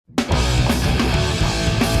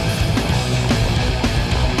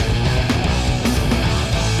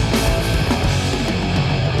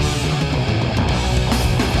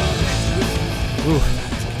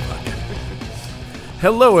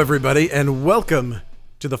Hello, everybody, and welcome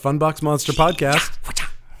to the Funbox Monster Podcast.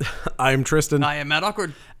 I'm Tristan. I am Matt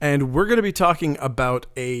Awkward. And we're going to be talking about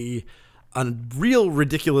a real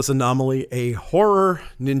ridiculous anomaly, a horror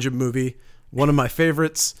ninja movie, one of my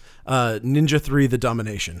favorites, Ninja 3: The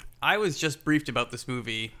Domination. I was just briefed about this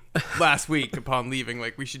movie last week upon leaving,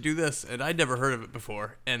 like, we should do this, and I'd never heard of it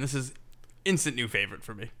before, and this is instant new favorite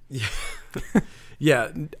for me.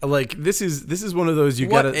 Yeah, like, this is one of those you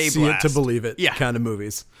got to see blast. it to believe it Yeah. kind of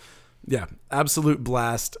movies. Yeah, absolute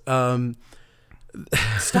blast. Stop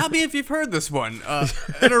me if you've heard this one. An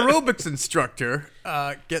aerobics instructor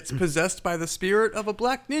gets possessed by the spirit of a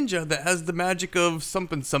black ninja that has the magic of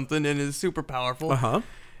something and is super powerful. Uh-huh.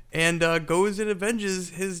 And goes and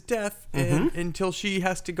avenges his death until she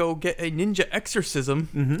has to go get a ninja exorcism.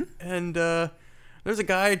 Mm-hmm. And there's a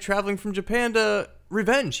guy traveling from Japan to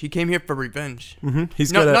revenge. He came here for revenge. Mm-hmm.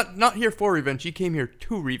 He's not here for revenge. He came here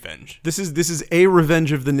to revenge. This is a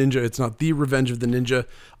Revenge of the Ninja. It's not the Revenge of the Ninja.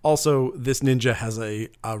 Also, this ninja has a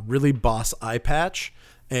really boss eye patch,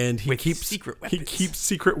 and he keeps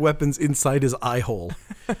secret weapons inside his eye hole.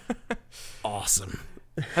 Awesome.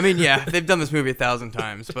 I mean, yeah, they've done this movie 1,000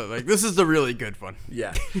 times, but like this is the really good one.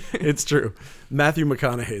 Yeah, it's true. Matthew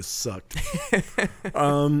McConaughey sucked.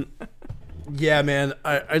 Yeah, man.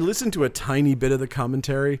 I listened to a tiny bit of the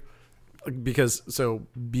commentary because, so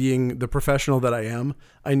being the professional that I am,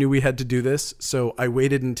 I knew we had to do this. So I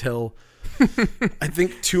waited until I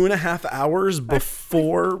think 2.5 hours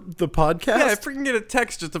before the podcast. Yeah, I freaking get a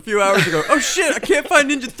text just a few hours ago. Oh shit, I can't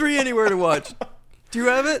find Ninja 3 anywhere to watch. Do you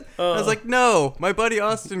have it? I was like, no. My buddy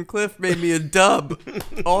Austin Cliff made me a dub.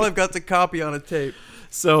 All I've got's a copy on a tape.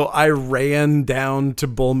 So I ran down to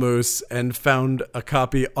Bull Moose and found a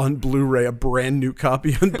copy on Blu-ray, a brand new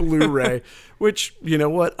copy on Blu-ray, which, you know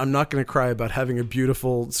what? I'm not going to cry about having a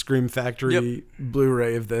beautiful Scream Factory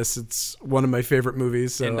Blu-ray of this. It's one of my favorite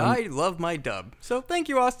movies. So and I love my dub. So thank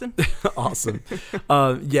you, Austin. Awesome.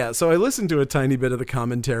 Yeah, so I listened to a tiny bit of the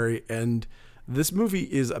commentary, and this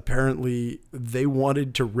movie is apparently, they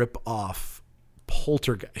wanted to rip off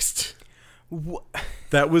Poltergeist.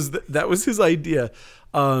 That was his idea.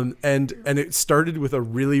 And it started with a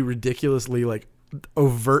really ridiculously, like,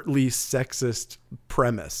 overtly sexist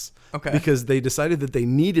premise. Okay. Because they decided that they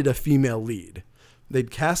needed a female lead.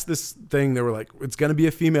 They'd cast this thing. They were like, it's going to be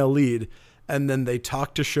a female lead. And then they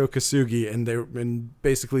talked to Sho Kosugi, and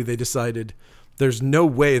basically they decided there's no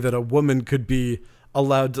way that a woman could be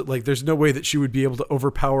allowed to, like, there's no way that she would be able to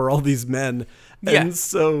overpower all these men. And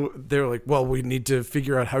so they were like, well, we need to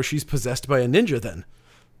figure out how she's possessed by a ninja then.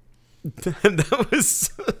 And that was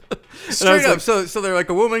straight up. So they're like,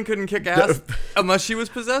 a woman couldn't kick ass unless she was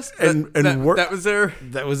possessed. That was their.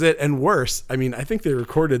 That was it. And worse, I mean, I think they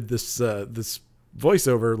recorded this this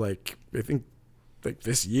voiceover like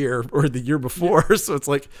this year or the year before. Yeah. So it's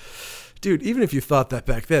like, dude, even if you thought that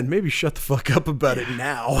back then, maybe shut the fuck up about it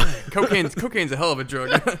now. Cocaine's a hell of a drug.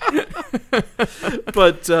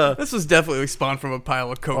 But this was definitely spawned from a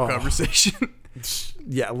pile of coke conversation.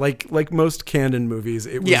 Yeah, like most canon movies,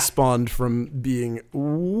 it was spawned from being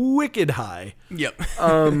wicked high. Yep.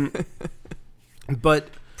 But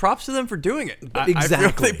props to them for doing it. Exactly.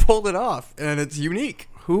 I feel they pulled it off, and it's unique.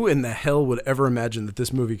 Who in the hell would ever imagine that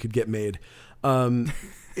this movie could get made?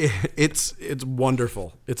 It's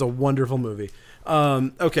wonderful. It's a wonderful movie.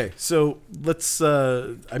 Okay, so let's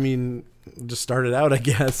just start it out, I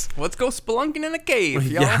guess. Let's go spelunking in a cave,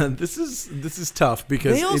 y'all. Yeah, this is tough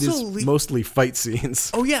because it is mostly fight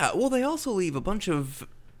scenes. Oh yeah, well they also leave a bunch of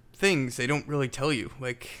things they don't really tell you,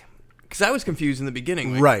 like, because I was confused in the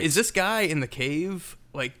beginning. Like, right? Is this guy in the cave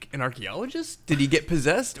like an archaeologist? Did he get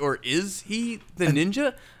possessed, or is he the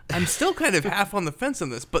ninja? I'm still kind of half on the fence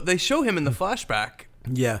on this, but they show him in the flashback,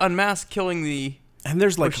 unmasked, killing the. And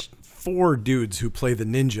there's like 4 dudes who play the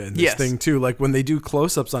ninja in this thing too. Like when they do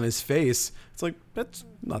close-ups on his face, it's like, that's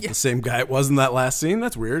not the same guy it was in that last scene.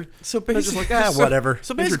 That's weird. So basically, just like, whatever.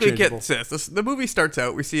 So basically, get this. The movie starts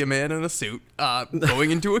out, we see a man in a suit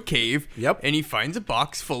going into a cave. And he finds a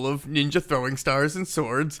box full of ninja throwing stars and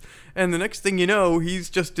swords. And the next thing you know, he's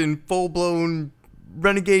just in full-blown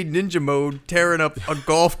renegade ninja mode, tearing up a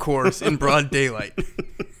golf course in broad daylight.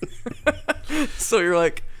 So you're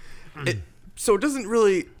like, so it doesn't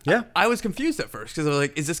really. Yeah. I was confused at first because I was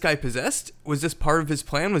like, is this guy possessed? Was this part of his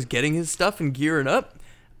plan? Was getting his stuff and gearing up?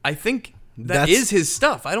 I think that is his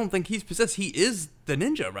stuff. I don't think he's possessed. He is the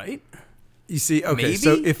ninja, right? You see, okay. Maybe?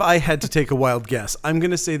 So if I had to take a wild guess, I'm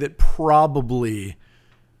gonna say that probably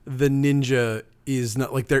the ninja is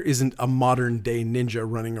not, like, there isn't a modern day ninja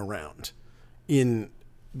running around in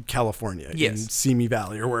California, in Simi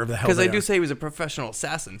Valley or wherever the hell. Because I do say he was a professional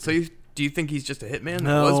assassin, so you Do you think he's just a hitman that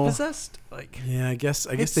No. was possessed? Like, Yeah, I guess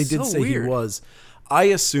It's they did so say weird. he was. I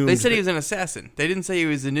assumed they said he was an assassin. They didn't say he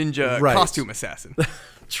was a ninja Right. costume assassin.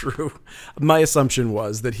 True. My assumption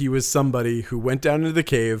was that he was somebody who went down into the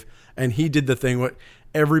cave and he did the thing what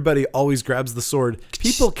everybody always grabs the sword.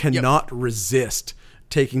 People cannot resist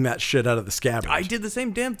taking that shit out of the scabbard. I did the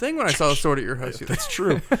same damn thing when I saw a sword at your house. That's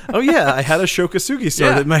true. Oh yeah, I had a Shokasugi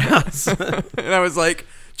sword Yeah. at my house. And I was like,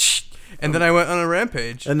 "Shh." And then I went on a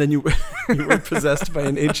rampage. And then you were possessed by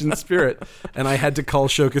an ancient spirit, and I had to call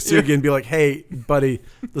Shokasugi and be like, "Hey, buddy,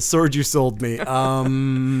 the sword you sold me.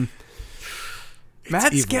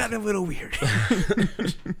 Matt's evil. getting a little weird.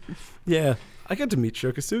 Yeah, I got to meet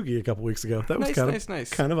Shokasugi a couple weeks ago. That was Nice.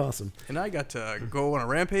 kind of awesome. And I got to go on a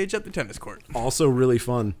rampage at the tennis court. Also, really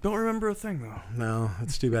fun. Don't remember a thing, though. No,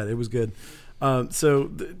 that's too bad. It was good.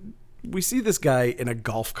 We see this guy in a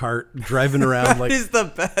golf cart driving around like. He's the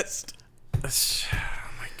best. Oh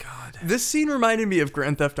my god! This scene reminded me of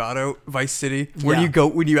Grand Theft Auto Vice City, where Yeah.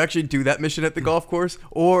 when you actually do that mission at the golf course,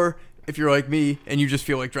 or if you're like me and you just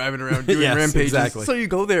feel like driving around doing Yes, rampages. exactly. So you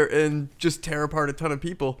go there and just tear apart a ton of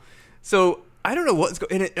people. So I don't know what's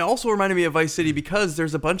going. And it also reminded me of Vice City because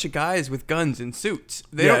there's a bunch of guys with guns in suits.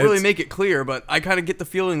 They Yeah, don't really it's- make it clear, but I kind of get the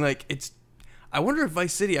feeling like it's. I wonder if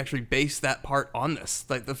Vice City actually based that part on this,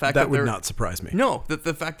 like the fact that That would they're- not surprise me. No,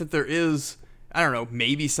 the fact that there is, I don't know,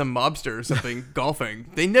 maybe some mobster or something golfing.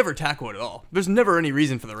 They never tackle it at all. There's never any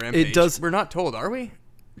reason for the rampage. It does- We're not told, are we?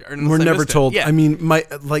 Unless We're I never missed it. told. Yeah. I mean,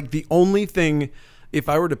 the only thing, if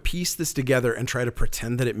I were to piece this together and try to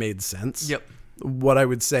pretend that it made sense, Yep. what I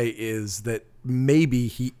would say is that maybe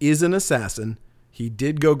he is an assassin. He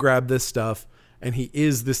did go grab this stuff, and he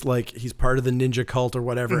is this he's part of the ninja cult or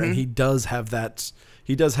whatever, and he does have that.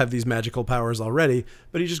 He does have these magical powers already,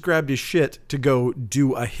 but he just grabbed his shit to go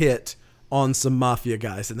do a hit on some mafia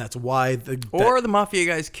guys, and that's why the mafia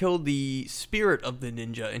guys killed the spirit of the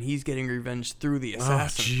ninja, and he's getting revenge through the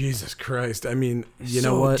assassin. Oh, Jesus Christ. I mean, you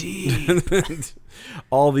know So what? deep.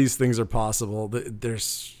 All these things are possible.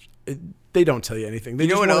 They don't tell you anything. They You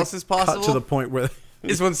know just what wanna else is cut possible? to the point where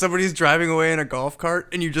Is when somebody's driving away in a golf cart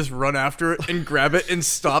and you just run after it and grab it and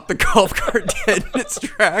stop the golf cart dead in its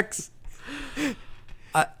tracks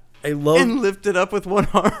I love and lift it up with one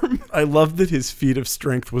arm. I love that his feat of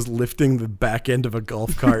strength was lifting the back end of a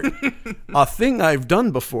golf cart. A thing I've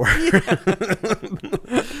done before.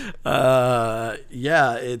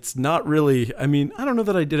 Yeah, it's not really. I mean, I don't know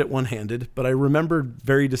that I did it one-handed, but I remember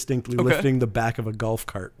very distinctly lifting the back of a golf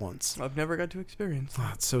cart once. I've never got to experience.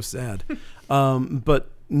 Oh, it's so sad. But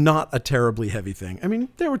not a terribly heavy thing. I mean,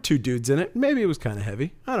 there were two dudes in it. Maybe it was kind of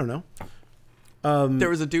heavy. I don't know. There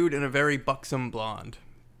was a dude in a very buxom blonde.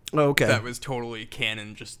 Oh, okay. That was totally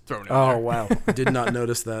canon just thrown in Oh, there. wow. I did not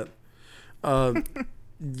notice that.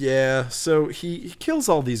 Yeah, so he kills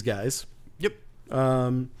all these guys. Yep.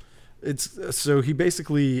 It's so he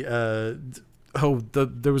basically there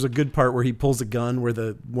was a good part where he pulls a gun where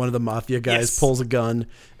one of the mafia guys Yes. pulls a gun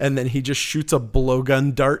and then he just shoots a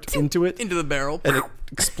blowgun dart into it Into the barrel. and it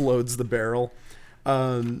explodes the barrel.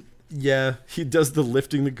 Yeah, he does the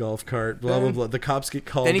lifting the golf cart, blah blah blah. The cops get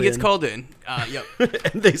called in. Then he gets called in. Yep.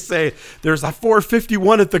 and they say there's a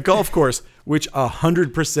 451 at the golf course, which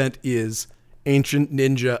 100% is ancient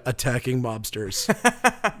ninja attacking mobsters.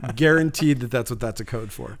 Guaranteed that's what that's a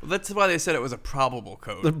code for. Well, that's why they said it was a probable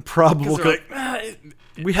code. The probable 'Cause they're code.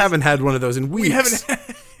 like, We haven't had one of those in weeks. we haven't.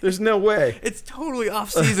 There's no way. It's totally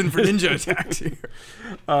off season for ninja attacks here.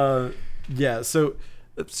 Yeah, so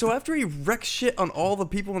So after he wrecks shit on all the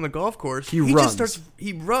people on the golf course, He just runs. starts.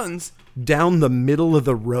 He runs. down the middle of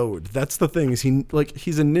the road. That's the thing is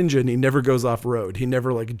he's a ninja and he never goes off road. He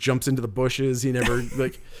never jumps into the bushes. He never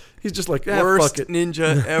he's just like Worst fuck it.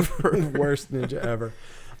 ninja ever. Worst ninja ever.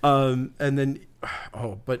 And then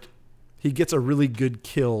but he gets a really good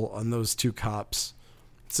kill on those two cops.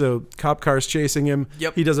 So cop car's chasing him.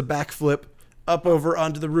 Yep. He does a backflip up over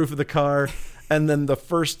onto the roof of the car. And then the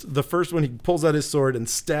first one he pulls out his sword and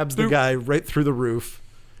stabs the Boop. guy right through the roof.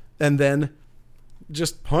 And then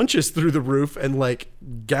just punches through the roof and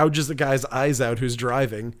gouges the guy's eyes out who's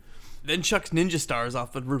driving. Then chucks ninja stars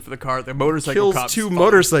off the roof of the car. The motorcycle Kills cops two follow.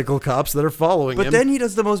 motorcycle cops that are following But him. then he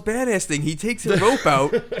does the most badass thing. He takes a rope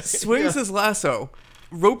out, swings his lasso,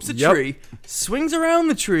 ropes a Yep. tree, swings around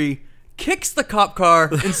the tree, kicks the cop car,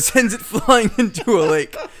 and sends it flying into a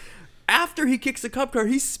lake. After he kicks the cop car,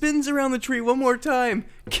 he spins around the tree one more time,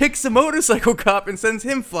 kicks a motorcycle cop, and sends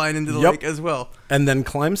him flying into the Yep. lake as well. and then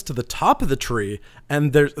climbs to the top of the tree.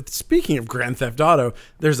 And speaking of Grand Theft Auto,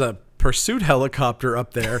 there's a pursuit helicopter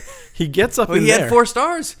up there. He gets up Well, in he there. had 4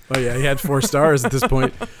 stars. Oh yeah, he had 4 stars at this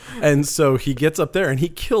point. And so he gets up there and he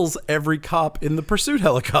kills every cop in the pursuit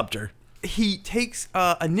helicopter. he takes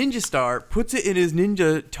a ninja star, puts it in his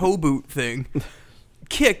ninja toe boot thing,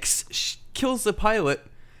 kills the pilot,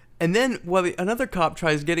 and then while another cop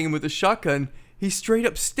tries getting him with a shotgun, he straight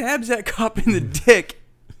up stabs that cop in the dick,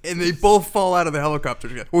 and they both fall out of the helicopter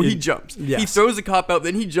together. Well, he jumps. Yes. He throws the cop out,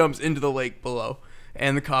 then he jumps into the lake below,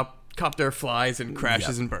 and the copter flies and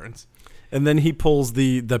crashes and burns. And then he pulls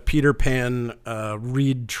the Peter Pan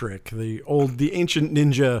reed trick, the ancient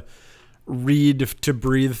ninja reed to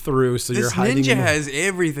breathe through. So this you're hiding. Ninja has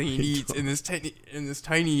everything he needs in this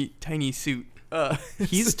tiny suit.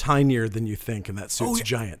 He's tinier than you think, and that suit's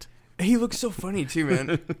giant. He looks so funny too, man.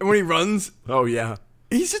 And when he runs, oh yeah,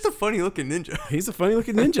 he's just a funny looking ninja. He's a funny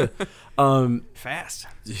looking ninja. Fast.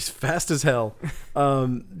 He's fast as hell.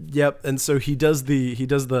 Yep. And so he does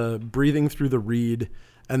the breathing through the reed.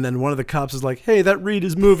 And then one of the cops is like, hey, that reed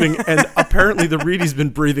is moving. And apparently the reed he's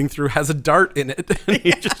been breathing through has a dart in it. And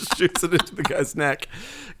he just shoots it into the guy's neck.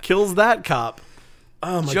 Kills that cop.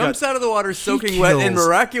 Oh my Jumps God. out of the water soaking wet, and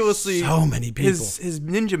miraculously so many people. His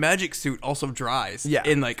ninja magic suit also dries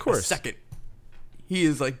in like a second. He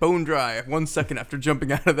is like bone dry 1 second after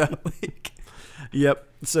jumping out of that lake. Yep.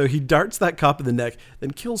 So he darts that cop in the neck,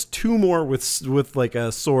 then kills 2 more with like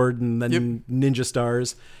a sword and then ninja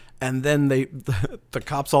stars. And then the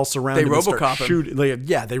cops all surround him and start shooting. They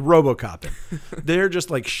RoboCop him. They're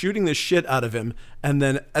just like shooting the shit out of him. And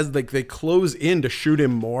then as like they close in to shoot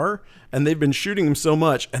him more, and they've been shooting him so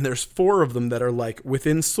much, and there's 4 of them that are like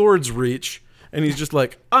within sword's reach. And he's just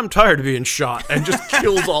like, I'm tired of being shot, and just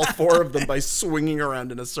kills all 4 of them by swinging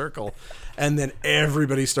around in a circle. And then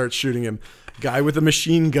everybody starts shooting him. Guy with a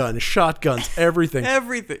machine gun, shotguns, everything.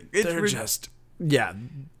 Everything. They're just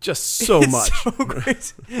so much. So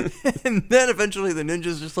crazy. And then eventually the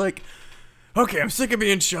ninja's just like, okay, I'm sick of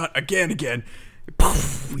being shot again.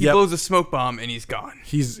 He blows a smoke bomb and he's gone.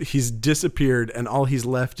 He's disappeared, and all he's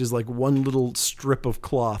left is like one little strip of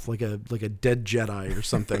cloth, like a dead Jedi or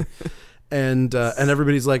something. And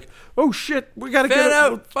everybody's like, "Oh shit, we gotta get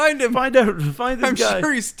out, find him, find this guy." I'm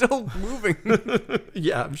sure he's still moving.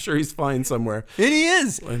 Yeah, I'm sure he's fine somewhere. And he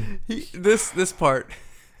is. This part.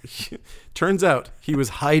 Turns out he was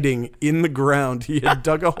hiding in the ground. He had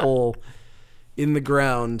dug a hole in the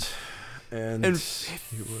ground and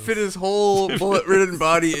fit his whole bullet-ridden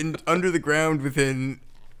body under the ground within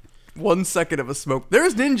 1 second of a smoke.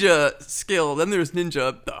 There's ninja skill. Then there's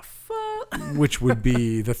ninja the fuck, which would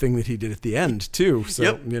be the thing that he did at the end too.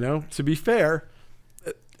 So to be fair,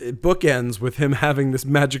 it bookends with him having this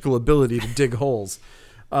magical ability to dig holes.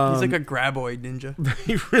 He's like a graboid ninja.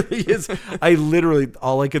 He really is. I literally,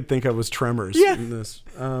 all I could think of was Tremors in this.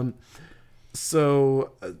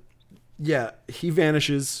 He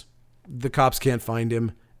vanishes. The cops can't find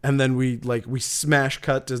him. And then we smash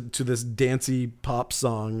cut to this dancey pop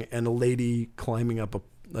song and a lady climbing up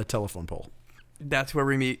a telephone pole. That's where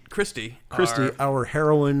we meet Christy, our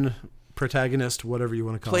heroine, protagonist, whatever you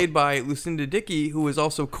want to call it. Played by Lucinda Dickey, who is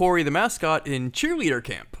also Corey the mascot in Cheerleader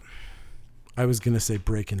Camp. I was going to say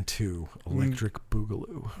Breakin' 2, Electric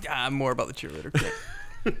Boogaloo. Yeah, I'm more about the Cheerleader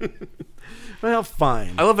Camp. Well,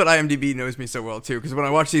 fine. I love that IMDb knows me so well, too, because when I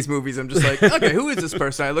watch these movies, I'm just like, okay, who is this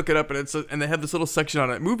person? I look it up, and they have this little section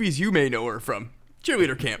on it. Movies you may know her from.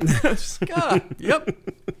 Cheerleader Camp. Yep.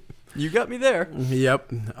 You got me there.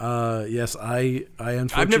 Yep. Yes, I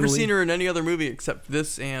unfortunately... I've never seen her in any other movie except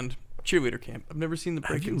this and Cheerleader Camp. I've never seen the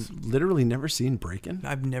Break-Ins. Have you literally never seen Breakin'?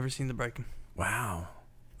 I've never seen the Break-In. Wow.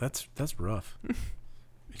 That's rough.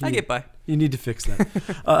 I get by. You need to fix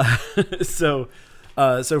that. So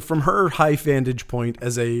from her high vantage point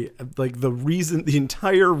as the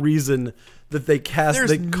entire reason that they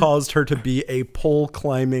caused her to be a pole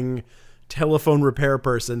climbing telephone repair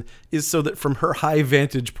person is so that from her high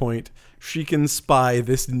vantage point she can spy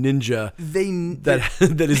this ninja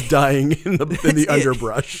that is dying in the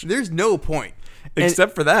underbrush. There's no point.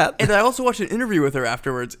 Except for that. And I also watched an interview with her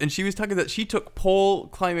afterwards, and she was talking that she took pole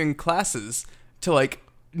climbing classes to like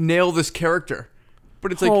nail this character.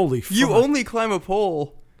 But it's like, you only climb a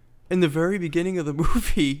pole in the very beginning of the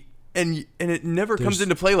movie, and it never comes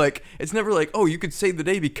into play. Like, it's never like, oh, you could save the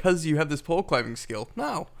day because you have this pole climbing skill.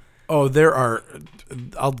 No. Oh,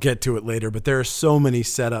 I'll get to it later, but there are so many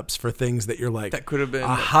setups for things that you're like, that could have been.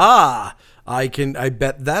 Aha! I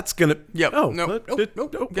bet that's going to. Yep. Oh, no.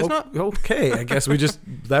 Guess not. Okay. I guess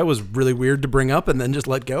that was really weird to bring up and then just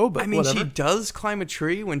let go, but whatever. She does climb a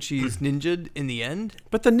tree when she's ninja'd in the end.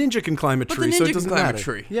 But the ninja can climb a tree, so it doesn't matter. A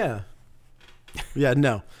tree. Yeah. Yeah,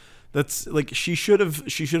 no. That's like she should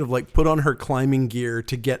have like put on her climbing gear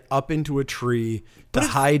to get up into a tree to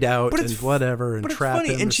hide out and whatever and trap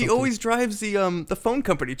him. And she always drives the phone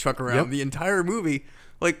company truck around the entire movie,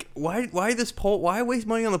 Like, why this pole? Why waste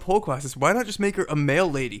money on the pole classes? Why not just make her a mail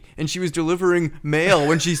lady? And she was delivering mail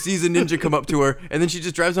when she sees a ninja come up to her, and then she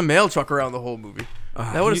just drives a mail truck around the whole movie.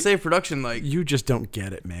 That would have saved production like you just don't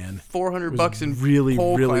get it, man. $400 in really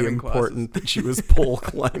pole really climbing important classes. that she was pole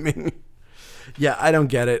climbing. Yeah, I don't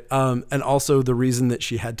get it. And also the reason that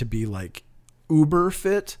she had to be like uber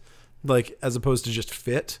fit, like as opposed to just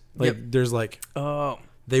fit. Like there's like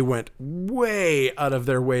they went way out of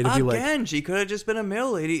their way to be like... Again, she could have just been a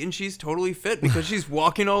mail lady, and she's totally fit because she's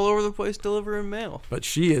walking all over the place delivering mail. But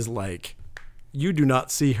she is like... You do not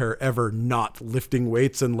see her ever not lifting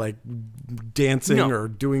weights and like dancing or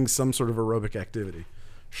doing some sort of aerobic activity.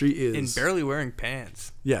 She is... And barely wearing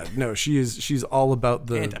pants. Yeah, no, she's all about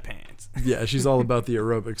the... Pants. Yeah, she's all about the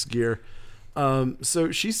aerobics gear.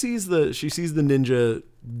 So she sees the ninja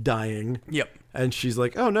dying. Yep. And she's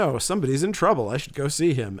like, oh no, somebody's in trouble. I should go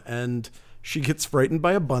see him. And she gets frightened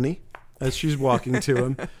by a bunny as she's walking to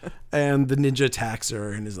him. And the ninja attacks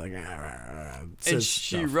her and is like, and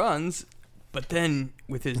she runs, but then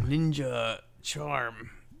with his ninja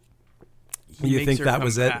charm, you think that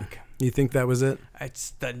was it? You think that was it?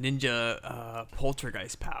 It's the ninja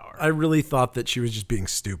poltergeist power. I really thought that she was just being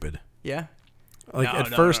stupid. Yeah? Like at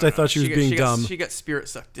first I thought she was being dumb. She got spirit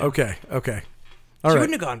sucked in. Okay. All she right.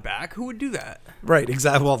 wouldn't have gone back. Who would do that? Right,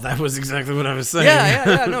 exactly. Well, that was exactly what I was saying.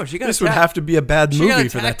 Yeah. No, she got This would have to be a bad movie for that to happen.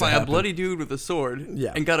 She got attacked by a bloody dude with a sword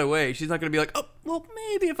and got away. She's not going to be like, oh, well,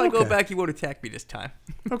 maybe if I go back, he won't attack me this time.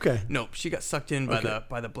 Okay. Nope, she got sucked in by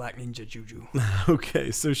the black ninja juju.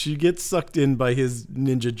 Okay, so she gets sucked in by his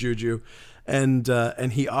ninja juju.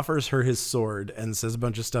 And he offers her his sword and says a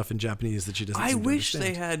bunch of stuff in Japanese that she doesn't seem to understand.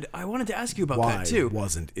 They had... I wanted to ask you about Why that, too.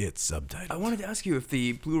 wasn't it subtitled? I wanted to ask you if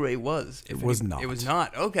the Blu-ray was. It was not. It was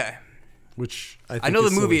not. Okay. Which I think I know the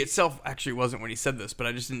movie silly. itself actually wasn't when he said this, but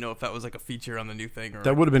I just didn't know if that was like a feature on the new thing. Or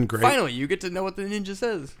that would have been great. Finally, you get to know what the ninja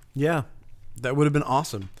says. Yeah, that would have been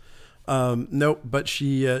awesome. Nope, but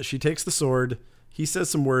she takes the sword. He says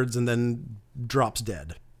some words and then drops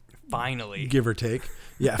dead. Finally. Give or take.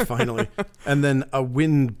 Yeah, finally. And then a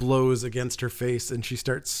wind blows against her face and she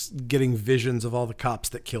starts getting visions of all the cops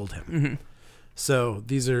that killed him. Mm-hmm. So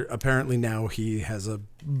these are apparently now he has a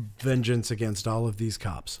vengeance against all of these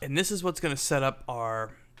cops. And this is what's going to set up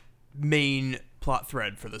our main plot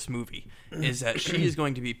thread for this movie, is that she is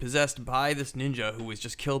going to be possessed by this ninja who was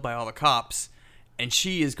just killed by all the cops. And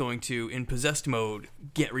she is going to, in possessed mode,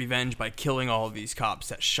 get revenge by killing all of these cops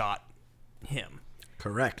that shot him.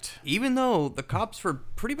 Correct. Even though the cops were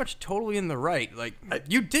pretty much totally in the right. Like,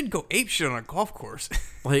 you did go apeshit on a golf course.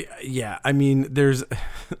 Like, yeah, I mean, there's...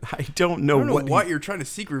 I don't know what you're trying to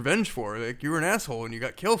seek revenge for. Like, you were an asshole and you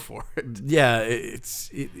got killed for it. Yeah,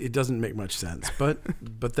 it doesn't make much sense. But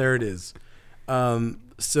there it is.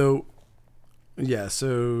 So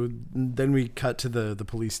then we cut to the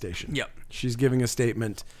police station. Yep. She's giving a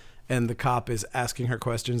statement, and the cop is asking her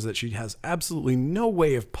questions that she has absolutely no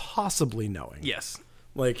way of possibly knowing. Yes.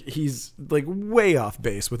 Like, he's like way off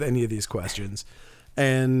base with any of these questions.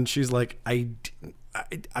 And she's like,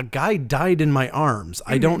 a guy died in my arms.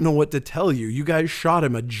 I don't know what to tell you. You guys shot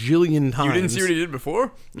him a jillion times. You didn't see what he did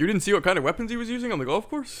before? You didn't see what kind of weapons he was using on the golf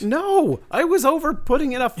course? No, I was over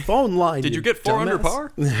putting in a phone line. Did you get 400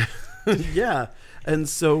 par? Yeah. And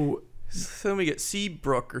so let me get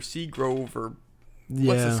Seabrook or Seagrove or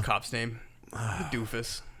what's this cop's name? The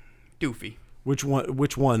doofus. Doofy. Which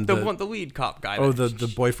one? The lead cop guy. Oh,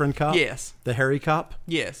 the boyfriend cop? Yes. The hairy cop?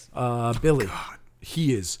 Yes. Billy. God.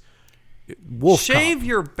 He is wolf Shave cop.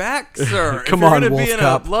 your back, sir. Come if you're on, gonna wolf be in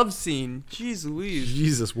cop. a love scene. Jeez Louise.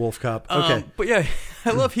 Jesus, wolf cop. Okay. But yeah,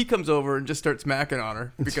 I love he comes over and just starts macking on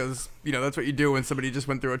her because, that's what you do when somebody just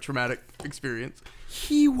went through a traumatic experience.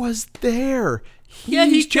 He was there. He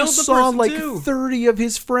killed just the saw person like too. 30 of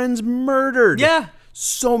his friends murdered. Yeah.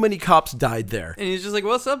 So many cops died there. And he's just like,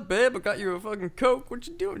 what's up, babe? I got you a fucking Coke. What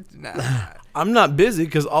you doing? Nah. I'm not busy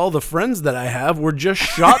because all the friends that I have were just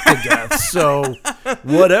shot to death. So,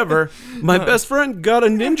 whatever. My best friend got a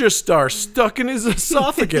ninja star stuck in his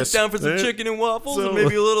esophagus. Down for some chicken and waffles and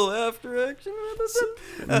maybe a little after action.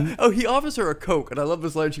 He offers her a Coke. And I love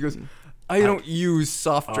this line. She goes, I don't use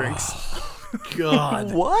soft drinks. Oh,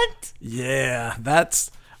 God. What? Yeah,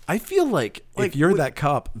 I feel like if you're that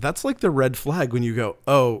cop, that's like the red flag when you go,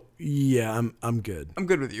 oh, yeah, I'm good. I'm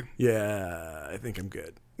good with you. Yeah, I think I'm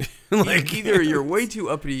good. Like either you're way too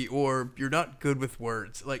uppity or you're not good with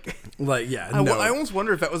words. Yeah, I almost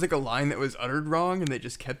wonder if that was like a line that was uttered wrong and they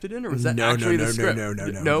just kept it in, or was that actually the script?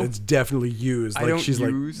 No. It's definitely used. I don't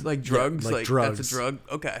use like drugs. Yeah, like drugs. That's a drug.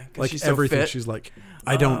 Okay. Like she's everything. So fit. She's like,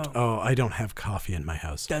 I don't have coffee in my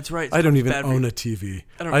house. That's right. I don't even own a TV.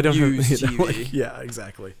 I don't use have, TV. Yeah,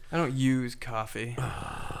 exactly. I don't use coffee.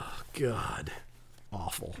 Oh, God.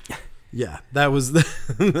 Awful. Yeah,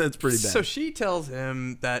 that's pretty bad. So she tells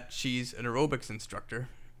him that she's an aerobics instructor,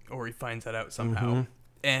 or he finds that out somehow,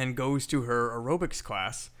 and goes to her aerobics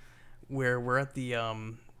class, where we're at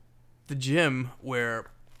the gym where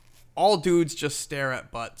all dudes just stare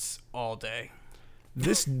at butts all day.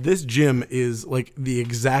 This gym is like the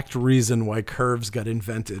exact reason why curves got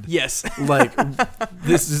invented. Yes. Like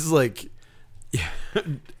this is like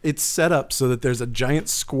it's set up so that there's a giant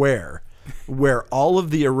square where all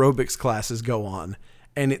of the aerobics classes go on,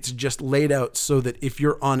 and it's just laid out so that if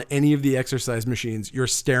you're on any of the exercise machines, you're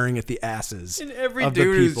staring at the asses. And every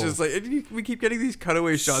dude is just like, we keep getting these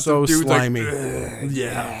cutaway shots so of dudes slimy. Like,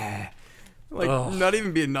 yeah. Like, not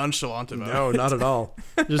even being nonchalant about it. No, not at all.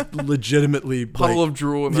 Just legitimately puddle of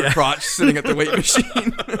drool in their crotch sitting at the weight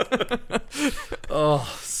machine.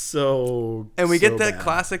 And we get that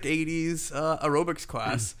classic 80s aerobics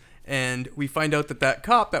class. And we find out that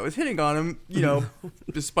cop that was hitting on him,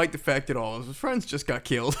 despite the fact that all of his friends just got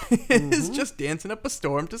killed, is just dancing up a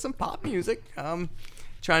storm to some pop music,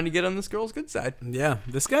 trying to get on this girl's good side. Yeah,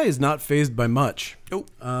 this guy is not fazed by much.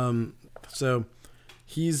 Nope. So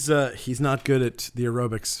he's not good at the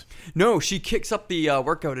aerobics. No, she kicks up the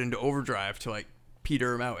workout into overdrive to like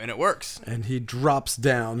peter him out, and it works. And he drops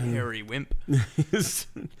down. Hairy wimp.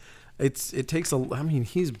 It takes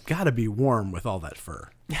he's got to be warm with all that fur.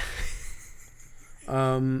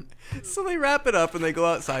 So they wrap it up and they go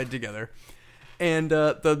outside together. And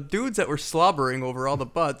the dudes that were slobbering over all the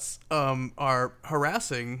butts are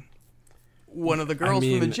harassing one of the girls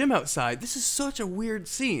from the gym outside. This is such a weird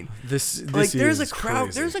scene. This like there's is a crowd.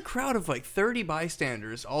 crazy. There's a crowd of like 30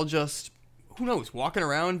 bystanders, all just who knows, walking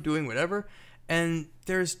around doing whatever. And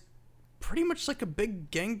there's pretty much like a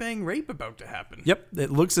big gangbang rape about to happen. Yep,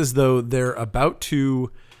 it looks as though they're about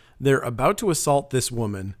to assault this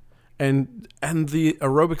woman, and the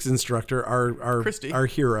aerobics instructor, our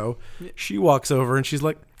hero, she walks over and she's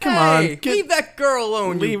like, "Come on, leave that girl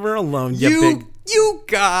alone. Leave her alone, you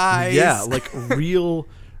guys." Yeah, like real,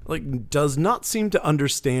 like does not seem to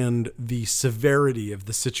understand the severity of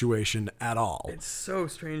the situation at all. It's so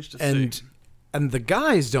strange to see. And the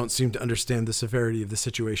guys don't seem to understand the severity of the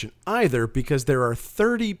situation either, because there are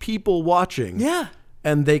 30 people watching. Yeah.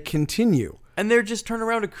 And they continue. And they're just turning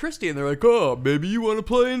around to Christy and they're like, "Oh, maybe you want to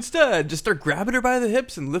play instead." Just start grabbing her by the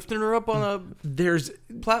hips and lifting her up on a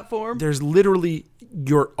platform. There's literally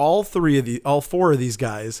all four of these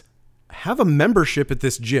guys have a membership at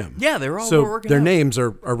this gym. Yeah, they're all working their out. names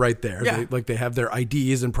are right there. Yeah. They have their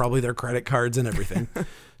IDs and probably their credit cards and everything.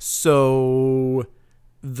 So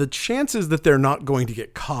the chances that they're not going to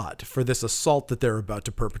get caught for this assault that they're about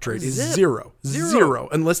to perpetrate is zero.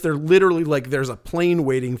 Unless they're literally like there's a plane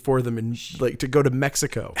waiting for them and like to go to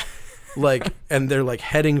Mexico, like, and they're like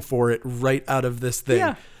heading for it right out of this thing.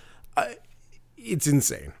 Yeah. It's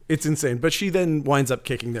insane. It's insane. But she then winds up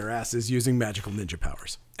kicking their asses using magical ninja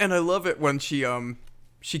powers. And I love it when she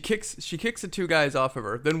kicks the two guys off of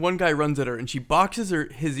her. Then one guy runs at her and she boxes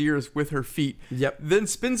his ears with her feet. Yep. Then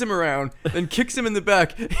spins him around, then kicks him in the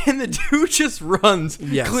back, and the dude just runs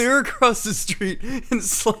clear across the street and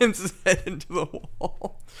slams his head into the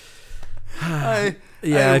wall. I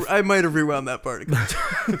might have rewound that part a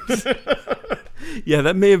couple times. Yeah,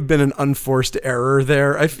 that may have been an unforced error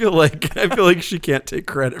there. I feel like she can't take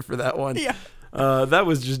credit for that one. Yeah. That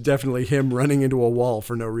was just definitely him running into a wall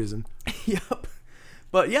for no reason. Yep.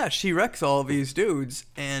 But yeah, she wrecks all these dudes,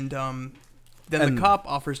 and then the cop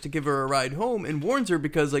offers to give her a ride home and warns her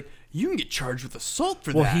because, like, you can get charged with assault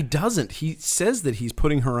for that. Well, he doesn't. He says that he's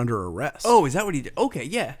putting her under arrest. Oh, is that what he did? Okay,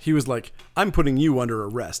 yeah. He was like, "I'm putting you under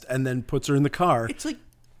arrest," and then puts her in the car. It's like,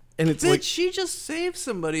 and it's bitch, like she just saved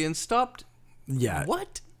somebody and stopped. Yeah.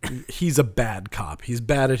 What? He's a bad cop. He's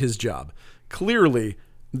bad at his job. Clearly,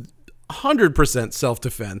 100%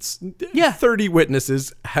 self-defense. Yeah. 30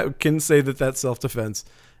 witnesses can say that that's self-defense.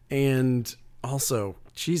 And also,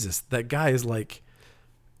 Jesus, that guy is like,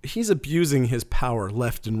 he's abusing his power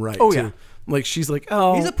left and right. Oh, too. yeah. Like, she's like,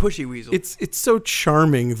 oh. He's a pushy weasel. It's so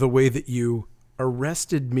charming the way that you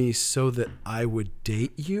arrested me so that I would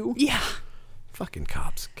date you. Yeah. Fucking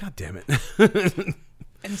cops. God damn it.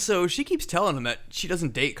 And so she keeps telling him that she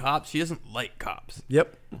doesn't date cops. She doesn't like cops.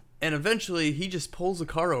 Yep. And eventually he just pulls the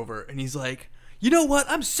car over and he's like, you know what?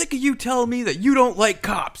 I'm sick of you telling me that you don't like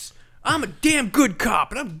cops. I'm a damn good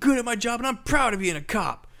cop, and I'm good at my job, and I'm proud of being a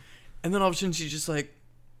cop. And then all of a sudden, she's just like,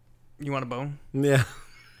 you want a bone? Yeah.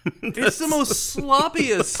 It's the most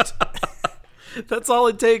sloppiest. That's all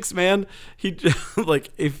it takes, man. He like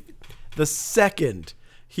if the second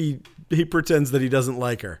he pretends that he doesn't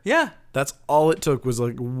like her. Yeah. That's all it took was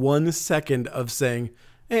like 1 second of saying,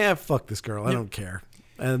 fuck this girl. I don't care.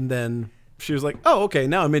 And then she was like, oh, okay,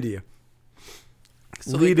 now I'm into you.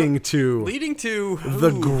 So leading to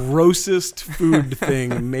the grossest food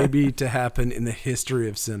thing maybe to happen in the history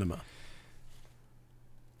of cinema.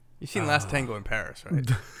 You've seen Last Tango in Paris, right?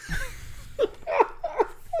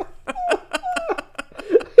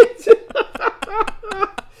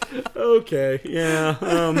 Okay,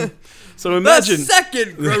 yeah. So imagine the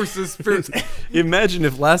second grossest food. Imagine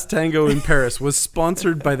if Last Tango in Paris was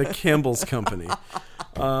sponsored by the Campbell's Company.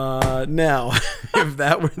 Now, if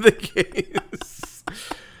that were the case,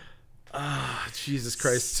 Jesus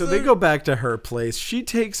Christ! So they go back to her place. She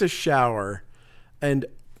takes a shower, and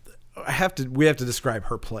we have to describe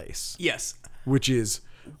her place. Yes, which is.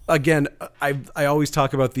 Again, I always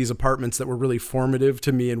talk about these apartments that were really formative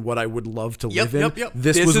to me and what I would love to live in. Yep.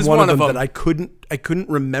 This was one of them that I couldn't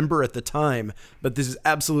remember at the time, but this is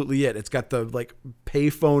absolutely it. It's got the like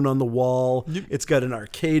payphone on the wall. Yep. It's got an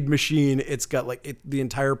arcade machine. It's got like the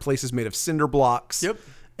entire place is made of cinder blocks. Yep.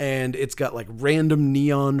 And it's got like random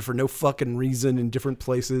neon for no fucking reason in different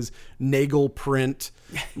places. Nagel print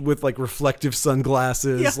with like reflective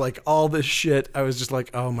sunglasses, like all this shit. I was just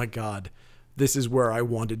like, oh my God. This is where I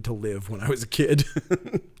wanted to live when I was a kid.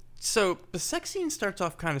 So the sex scene starts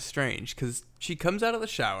off kind of strange because she comes out of the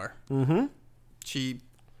shower. Mm-hmm. She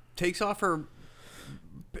takes off her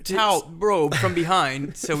towel robe from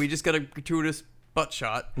behind, so we just got a gratuitous butt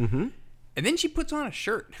shot. Mm-hmm. And then she puts on a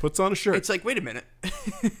shirt. It's like, wait a minute.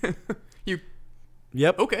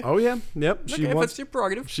 Yep. Okay. Oh, yeah. Yep. Okay, that's your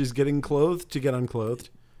prerogative. She's getting clothed to get unclothed.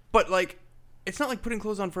 But, like, it's not like putting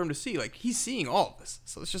clothes on for him to see. Like, he's seeing all of this.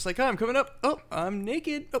 So it's just like, oh, I'm coming up. Oh, I'm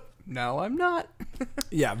naked. Oh, no, I'm not.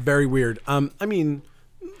 Yeah, very weird. I mean,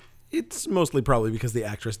 it's mostly probably because the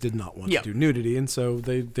actress did not want to do nudity, and so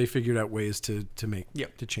they figured out ways to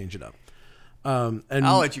change it up. And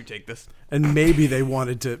I'll let you take this. And maybe they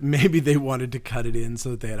wanted to cut it in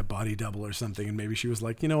so that they had a body double or something, and maybe she was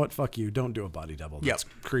like, you know what, fuck you, don't do a body double. That's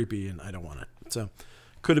creepy, and I don't want it. So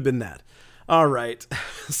could have been that. All right.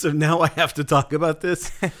 So now I have to talk about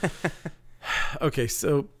this. Okay,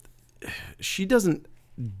 so she doesn't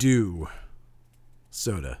do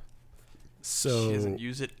soda. So she doesn't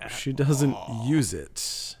use it at She doesn't use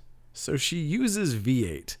it. So she uses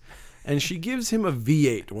V8. And she gives him a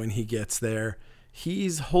V8 when he gets there.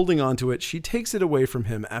 He's holding onto it. She takes it away from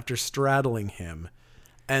him after straddling him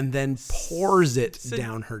and then pours it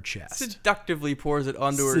down her chest. Seductively pours it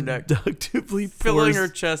onto her neck. Seductively filling her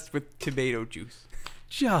chest with tomato juice.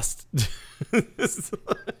 Just. I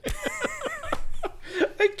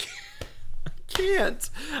can't.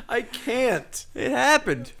 It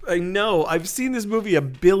happened. I know. I've seen this movie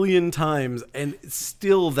 1 billion times, and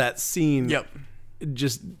still that scene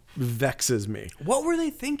just vexes me. What were they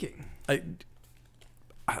thinking?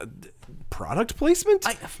 Product placement?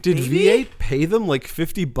 Did maybe? V8 pay them like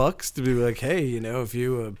 $50 to be like, hey, you know, if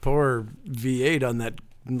you pour V8 on that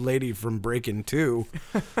lady from Breakin' 2,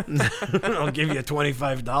 I'll give you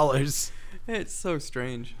 $25. It's so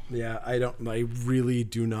strange. Yeah, I really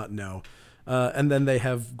do not know. And then they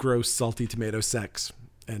have gross salty tomato sex,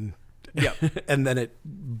 and and then it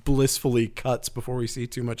blissfully cuts before we see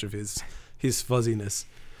too much of his fuzziness.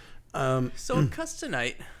 So it cuts to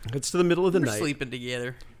night. It's to the middle of the night. We're sleeping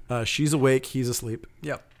together. She's awake. He's asleep.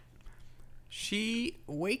 Yep. She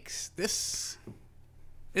wakes. This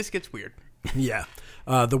gets weird. Yeah.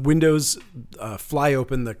 The windows fly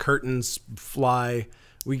open. The curtains fly.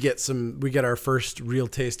 We get our first real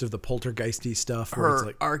taste of the poltergeisty stuff. Where it's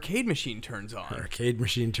like, arcade machine turns on.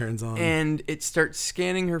 And it starts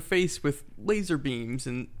scanning her face with laser beams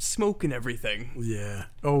and smoke and everything. Yeah.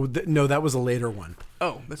 Oh, no, that was a later one.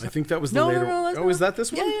 Oh, I think that was the later one. Oh, is that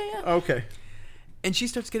this one? Yeah. Okay. And she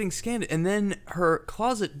starts getting scanned, and then her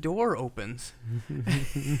closet door opens. And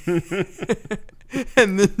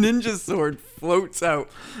the ninja sword floats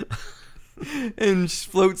out. And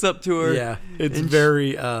floats up to her. Yeah, it's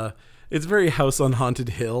very House on Haunted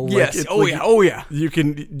Hill. Yes. Like, yeah.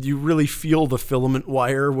 You really feel the filament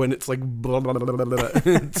wire when it's like blah, blah, blah, blah, blah.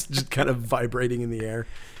 It's just kind of vibrating in the air.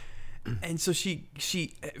 And so she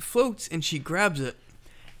floats and she grabs it,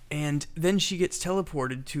 and then she gets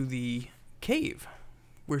teleported to the cave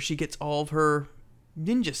where she gets all of her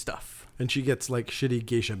ninja stuff. And she gets like shitty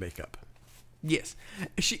geisha makeup. Yes.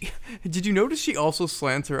 Did you notice she also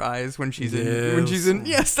slants her eyes when she's in?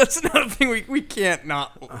 Yes, that's another thing we can't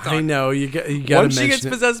not. I know you got. Once she gets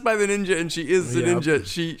possessed by the ninja and she is the ninja,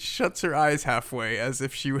 she shuts her eyes halfway as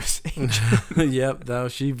if she was Angel. Yep, though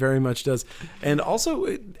she very much does. And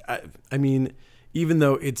also, I mean, even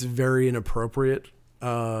though it's very inappropriate,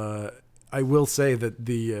 I will say that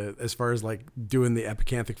the as far as like doing the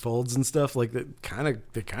epicanthic folds and stuff, like they kind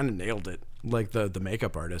of nailed it. Like the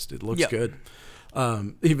makeup artist, it looks good.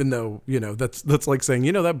 Even though that's like saying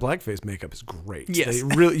that blackface makeup is great. Yes,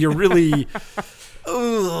 you're really.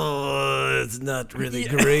 Oh, it's not really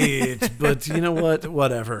great, but you know what?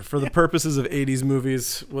 Whatever. For the purposes of 80s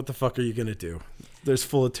movies, what the fuck are you gonna do? There's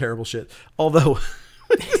full of terrible shit. Although.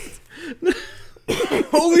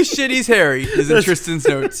 Holy shit, he's hairy, is in Tristan's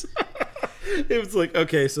notes. It was like,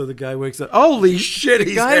 okay, so the guy wakes up. Holy shit,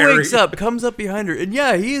 he's hairy. The guy wakes up, comes up behind her, and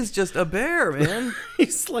yeah, he is just a bear, man.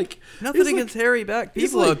 He's like... Nothing against hairy back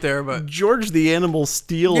people out there, but... George the Animal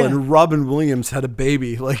Steel and Robin Williams had a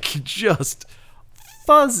baby. Like, just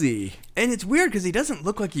fuzzy. And it's weird because he doesn't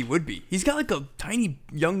look like he would be. He's got like a tiny,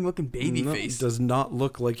 young-looking baby face. He does not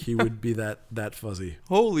look like he would be that fuzzy.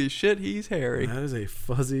 Holy shit, he's hairy. That is a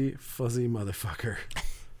fuzzy motherfucker.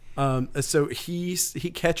 So he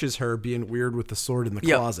catches her being weird with the sword in the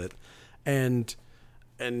closet, and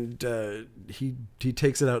he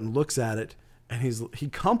takes it out and looks at it, and he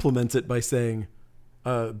compliments it by saying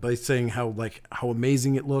how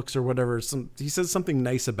amazing it looks or whatever. He says something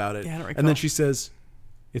nice about it, and then she says,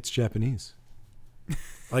 "It's Japanese."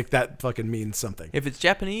 Like that fucking means something. If it's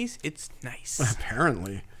Japanese, it's nice.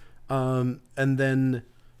 Apparently, and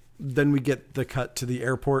then we get the cut to the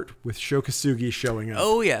airport with Sho Kosugi showing up.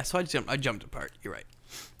 Oh yeah, so I jumped apart. You're right.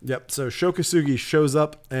 Yep. So Sho Kosugi shows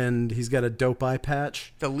up and he's got a dope eye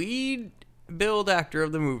patch. The lead billed actor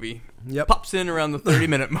of the movie. Yep. Pops in around the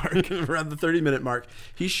 30-minute mark. Around the 30-minute mark,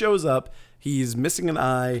 he shows up. He's missing an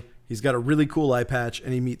eye. He's got a really cool eye patch,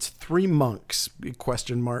 and he meets 3 monks. ? We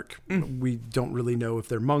don't really know if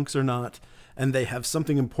they're monks or not, and they have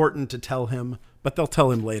something important to tell him. But they'll tell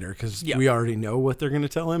him later because we already know what they're going to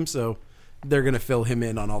tell him. So they're going to fill him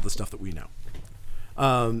in on all the stuff that we know.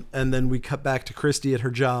 And then we cut back to Christy at her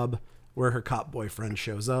job where her cop boyfriend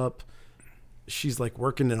shows up. She's like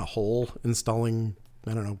working in a hole installing,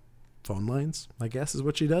 I don't know, phone lines, I guess is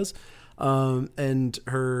what she does. And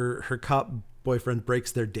her cop boyfriend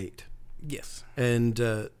breaks their date. Yes. And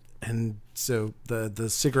so the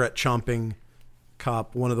cigarette chomping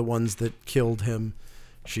cop, one of the ones that killed him,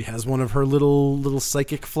 she has one of her little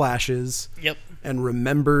psychic flashes. Yep. And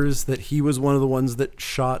remembers that he was one of the ones that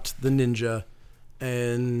shot the ninja.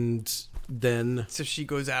 And then... So she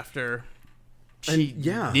goes after... She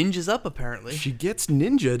ninjas up, apparently. She gets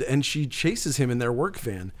ninja'd, and she chases him in their work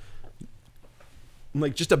van.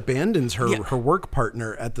 Like, just abandons her work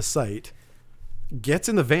partner at the site. Gets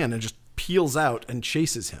in the van and just peels out and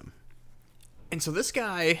chases him. And so this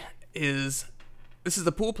guy is... This is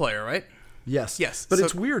the pool player, right? Yes. Yes. But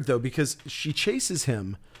it's weird, though, because she chases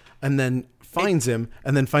him and then finds him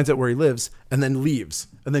and then finds out where he lives and then leaves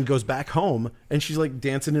and then goes back home. And she's like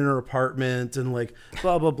dancing in her apartment and like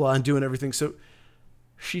blah, blah, blah and doing everything. So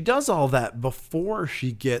she does all that before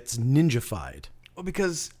she gets ninja-fied. Well,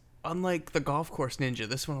 because unlike the golf course ninja,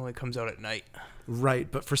 this one only comes out at night.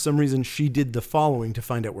 Right. But for some reason, she did the following to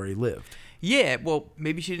find out where he lived. Yeah, well,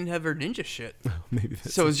 maybe she didn't have her ninja shit. Maybe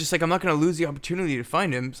that's so it's just like, I'm not going to lose the opportunity to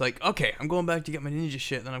find him. It's like, okay, I'm going back to get my ninja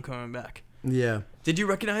shit, then I'm coming back. Yeah. Did you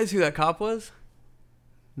recognize who that cop was?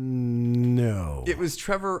 No. It was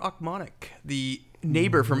Trevor Ochmonek, the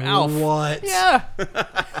neighbor from Alf. What? Yeah.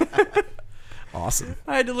 Awesome.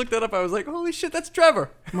 I had to look that up. I was like, holy shit, that's Trevor.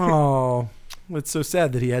 Oh, it's so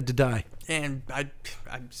sad that he had to die. And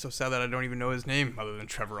I'm so sad that I don't even know his name other than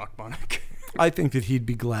Trevor Ochmonek. I think that he'd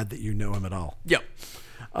be glad that you know him at all. Yep.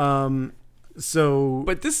 So,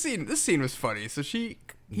 but this scene was funny. So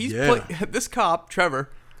this cop Trevor,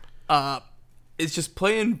 is just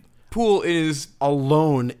playing pool in his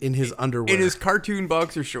alone in his underwear, in his cartoon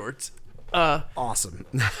boxer shorts. Awesome.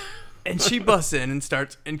 And she busts in and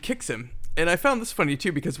starts and kicks him. And I found this funny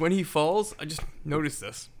too because when he falls, I just noticed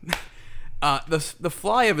this. The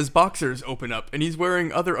fly of his boxers open up, and he's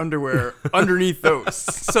wearing other underwear underneath those.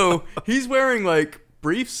 So he's wearing like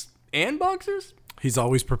briefs and boxers. He's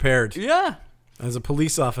always prepared. Yeah. As a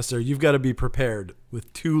police officer, you've got to be prepared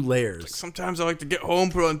with 2 layers. Like sometimes I like to get home,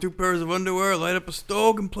 put on 2 pairs of underwear, light up a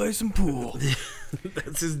stove, and play some pool.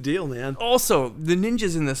 That's his deal, man. Also, the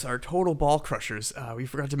ninjas in this are total ball crushers. We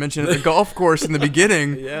forgot to mention at the golf course in the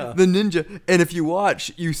beginning. Yeah. The ninja. And if you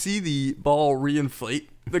watch, you see the ball reinflate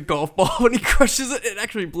the golf ball when he crushes it. It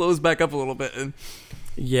actually blows back up a little bit. And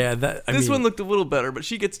Yeah, this one looked a little better, but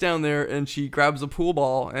she gets down there and she grabs a pool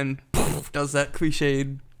ball and does that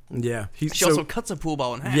cliched. Yeah, she also cuts a pool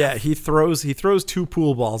ball in half. Yeah, he throws 2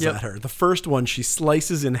 pool balls at her. The first one she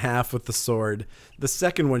slices in half with the sword. The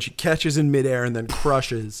second one she catches in midair and then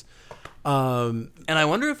crushes. And I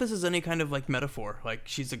wonder if this is any kind of like metaphor, like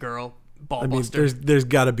she's a girl. Ball buster. There's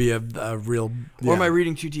got to be a real. Or am I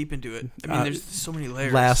reading too deep into it? I mean, there's so many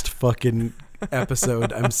layers. Last fucking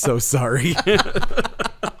episode. I'm so sorry.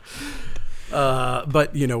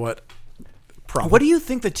 But you know what? What do you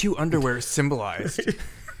think the 2 underwear symbolized?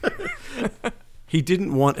 He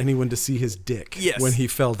didn't want anyone to see his dick when he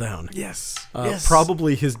fell down. Yes.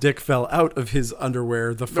 Probably his dick fell out of his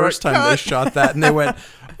underwear the first time they shot that, and they went,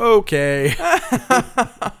 okay.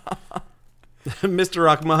 Mr.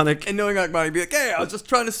 Rachmanik. And knowing Rachmanik, be like, hey, I was just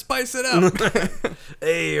trying to spice it up.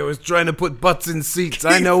 Hey, I was trying to put butts in seats.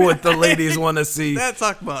 I know what the ladies want to see. That's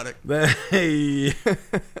Rachmanik. Hey.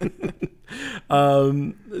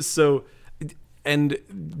 So, and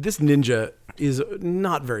this ninja is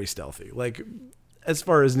not very stealthy. Like, as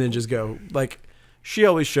far as ninjas go, like, she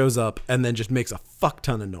always shows up and then just makes a fuck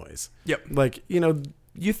ton of noise. Yep. Like, you know,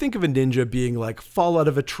 you think of a ninja being like, fall out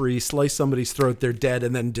of a tree, slice somebody's throat, they're dead,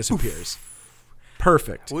 and then disappears.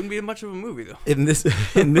 Perfect. Wouldn't be much of a movie, though. In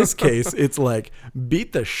this case, it's like,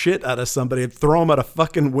 beat the shit out of somebody and throw them out a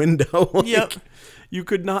fucking window. Like, yep. You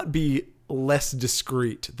could not be less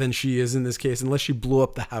discreet than she is in this case, unless she blew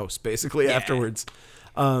up the house, basically, afterwards.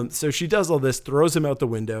 So she does all this, throws him out the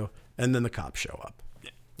window, and then the cops show up.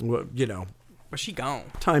 Yeah. Well, you know. But she gone.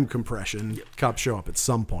 Time compression. Yep. Cops show up at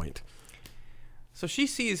some point. So she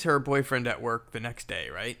sees her boyfriend at work the next day,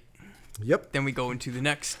 right? Yep. Then we go into the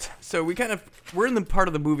next. So we're in the part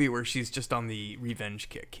of the movie where she's just on the revenge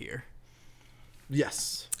kick here.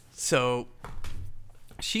 Yes. So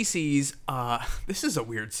she sees, this is a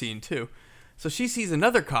weird scene too. So she sees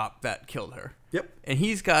another cop that killed her. Yep. And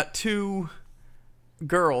he's got 2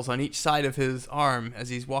 girls on each side of his arm as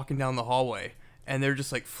he's walking down the hallway. And they're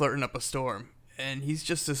just like flirting up a storm. And he's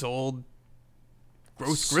just this old,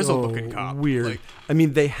 gross, grizzled looking cop. Weird. Like, I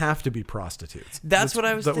mean, they have to be prostitutes. That's what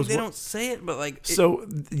I was thinking. They don't say it, but like. So,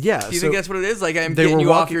 yeah. Do you think that's what it is? Like, I'm getting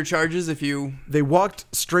you off your charges if you. They walked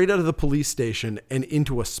straight out of the police station and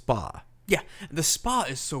into a spa. Yeah. The spa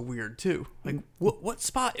is so weird, too. Like, what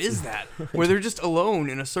spa is that? Where they're just alone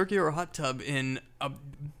in a circular hot tub in a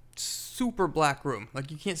super black room. Like,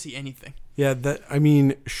 you can't see anything. Yeah, I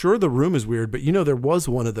mean, sure, the room is weird, but you know, there was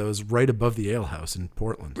one of those right above the ale house in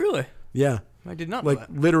Portland. Really? Yeah. I did not know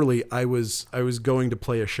that. Literally, I was going to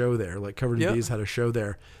play a show there. Like, Covered in Bees had a show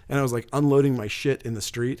there, and I was like unloading my shit in the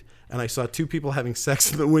street, and I saw 2 people having sex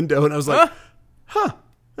in the window, and I was like, huh,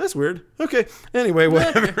 that's weird. Okay. Anyway,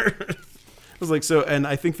 whatever. I was like, so, and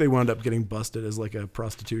I think they wound up getting busted as like a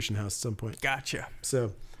prostitution house at some point. Gotcha.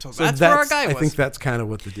 So that's where our guy was. I think that's kind of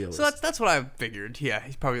what the deal is. So that's what I figured. Yeah,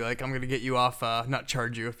 he's probably like, I'm going to get you off, not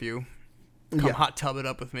charge you if you come hot tub it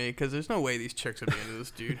up with me, because there's no way these chicks would be into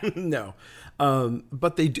this dude. No.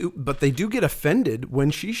 But they do get offended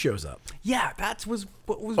when she shows up. Yeah,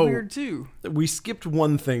 what was weird too. We skipped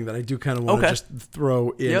one thing that I do kind of want to just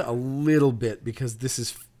throw in a little bit, because this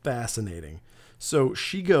is fascinating. So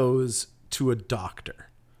she goes to a doctor.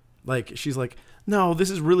 Like, she's like, no, this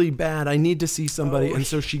is really bad. I need to see somebody. And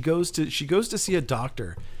so she goes to see a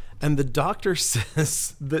doctor. And the doctor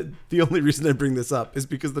says that the only reason I bring this up is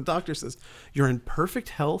because the doctor says, you're in perfect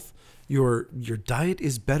health. Your diet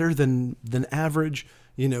is better than average.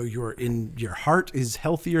 You know, your heart is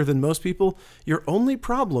healthier than most people. Your only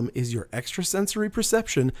problem is your extrasensory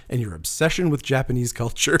perception and your obsession with Japanese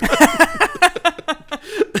culture. I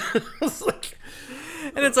was like,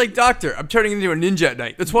 and it's like, doctor, I'm turning into a ninja at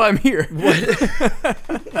night. That's why I'm here.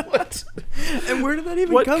 What? And where did that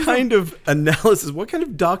even come from? What kind of analysis? What kind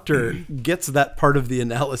of doctor gets that part of the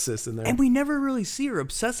analysis in there? And we never really see her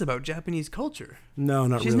obsess about Japanese culture. No,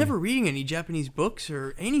 not really. She's never reading any Japanese books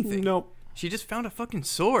or anything. Nope. She just found a fucking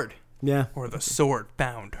sword. Yeah. Or the sword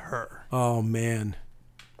found her. Oh, man.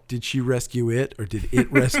 Did she rescue it, or did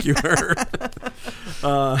it rescue her?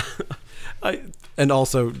 And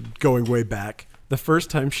also, going way back, the first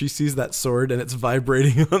time she sees that sword and it's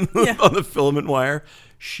vibrating on the filament wire,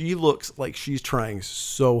 she looks like she's trying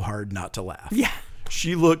so hard not to laugh. Yeah.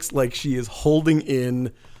 She looks like she is holding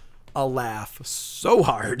in a laugh so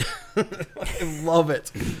hard. I love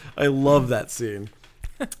it. I love that scene.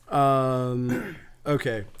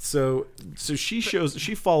 Okay, so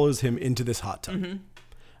she follows him into this hot tub.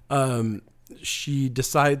 She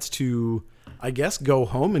decides to, I guess, go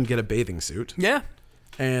home and get a bathing suit. Yeah.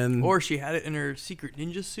 Or she had it in her secret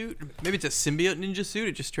ninja suit. Maybe it's a symbiote ninja suit.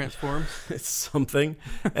 It just transforms. It's something.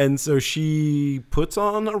 And so she puts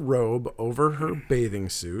on a robe over her bathing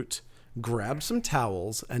suit, grabs some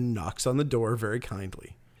towels, and knocks on the door very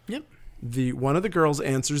kindly. Yep. One of the girls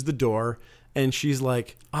answers the door, and she's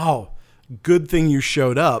like, "Oh, good thing you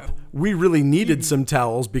showed up. We really needed some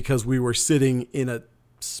towels because we were sitting in a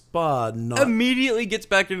spa." Immediately gets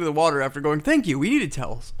back into the water after going, "Thank you, we needed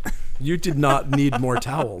towels." You did not need more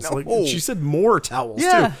towels. No. Like she said, more towels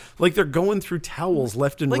too. Like they're going through towels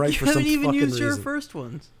left and right for some fucking reason. You haven't even used your first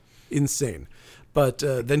ones. Insane. But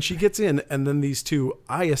then she gets in, and then these two,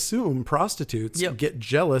 I assume, prostitutes get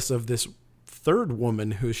jealous of this third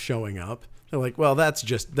woman who's showing up. They're like, "Well, that's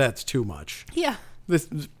too much." Yeah. This,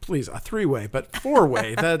 please, a 3-way, but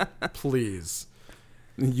 4-way. That, please.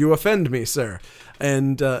 You offend me, sir.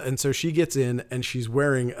 And so she gets in, and she's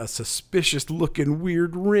wearing a suspicious-looking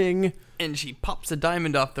weird ring. And she pops a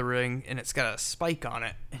diamond off the ring, and it's got a spike on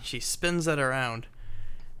it. And she spins it around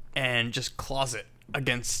and just claws it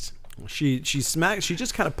against. She just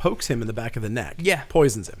kind of pokes him in the back of the neck. Yeah.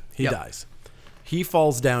 Poisons him. He dies. He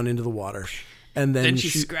falls down into the water. And then she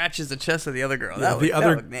scratches the chest of the other girl. Yeah,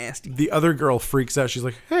 that was nasty. The other girl freaks out. She's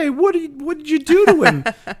like, "Hey, what did you do to him?"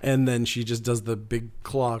 And then she just does the big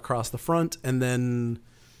claw across the front, and then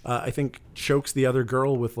I think chokes the other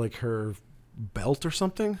girl with like her belt or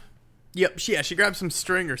something. Yep. She grabbed some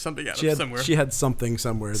string or something out of somewhere. She had something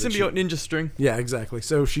somewhere. Symbiote ninja string. Yeah, exactly.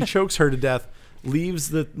 So she chokes her to death,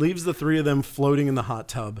 leaves the 3 of them floating in the hot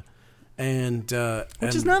tub, which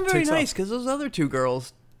is not very nice because those other 2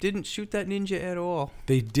 girls didn't shoot that ninja at all.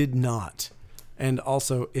 They did not. And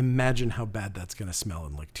also, imagine how bad that's going to smell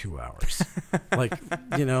in like 2 hours. Like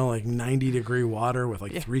 90-degree water with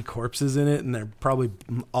 3 corpses in it, and they're probably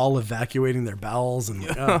all evacuating their bowels. And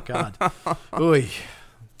oh, God. Oy,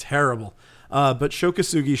 terrible. But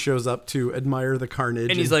Shokasugi shows up to admire the carnage.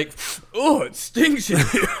 And he's like, "Oh, it stings in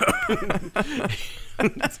here."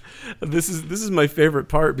 This is my favorite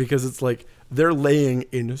part because it's like they're laying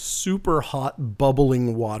in super hot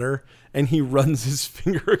bubbling water, and he runs his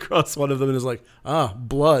finger across one of them and is like,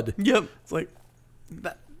 blood. Yep. It's like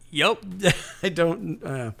that. Yep. I don't.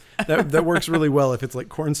 That works really well if it's like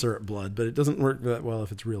corn syrup blood, but it doesn't work that well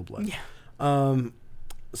if it's real blood. Yeah.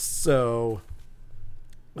 So.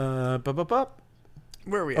 Where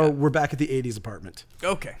are we at? Oh, we're back at the 80s apartment.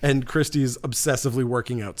 Okay. And Christy's obsessively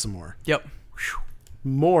working out some more. Yep.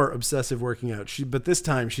 More obsessive working out. But this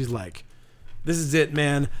time she's like, "This is it,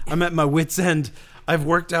 man. I'm at my wit's end. I've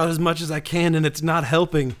worked out as much as I can, and it's not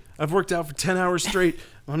helping. I've worked out for 10 hours straight.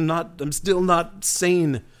 I'm still not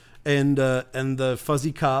sane." And the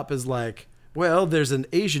fuzzy cop is like, "Well, there's an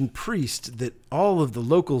Asian priest that all of the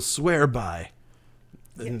locals swear by.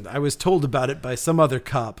 And I was told about it by some other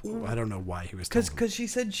cop." I don't know why he was told. Because she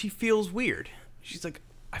said she feels weird. She's like,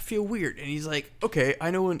 "I feel weird." And he's like, "Okay,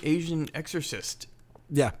 I know an Asian exorcist."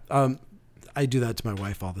 Yeah. I do that to my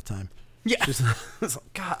wife all the time. Yeah.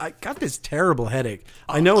 God, I got this terrible headache.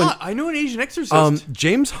 I know an Asian exorcist.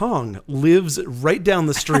 James Hong lives right down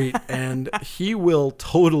the street, and he will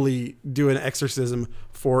totally do an exorcism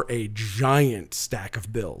for a giant stack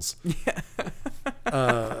of bills. Yeah.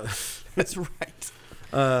 That's right.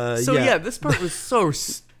 This part was so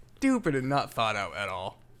stupid and not thought out at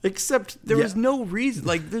all. Except there was no reason.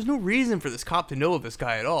 Like, there's no reason for this cop to know of this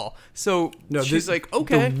guy at all. So she's like,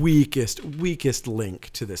 "Okay." The weakest link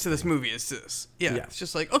to this movie is this. Yeah. It's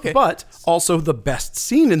just like, okay. But also the best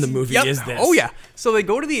scene in the movie is this. Oh yeah. So they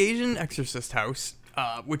go to the Asian exorcist house,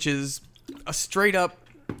 which is a straight up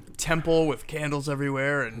temple with candles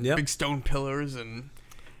everywhere and big stone pillars, and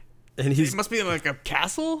it must be in like a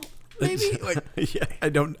castle. Maybe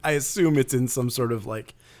I assume it's in some sort of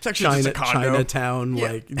like Chinatown,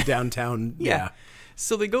 like downtown. Yeah.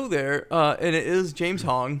 So they go there, and it is James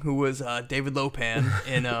Hong, who was David Lopan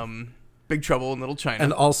in Big Trouble in Little China,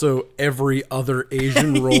 and also every other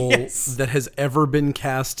Asian role that has ever been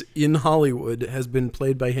cast in Hollywood has been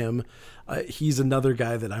played by him. He's another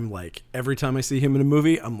guy that I'm like, every time I see him in a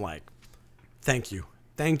movie, I'm like, thank you.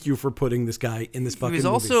 Thank you for putting this guy in this fucking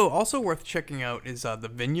movie. Also worth checking out is The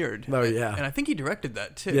Vineyard. Oh, yeah. And I think he directed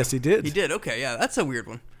that, too. Yes, he did. He did, okay, yeah. That's a weird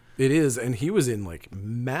one. It is, and he was in, like,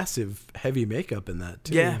 massive, heavy makeup in that,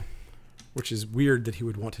 too. Yeah. Which is weird that he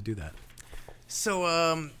would want to do that.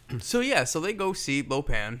 So they go see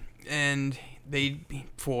Lopan, and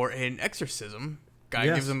for an exorcism. Guy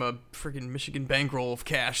gives him a freaking Michigan bankroll of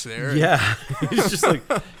cash there. Yeah. He's just like,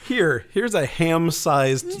 here's a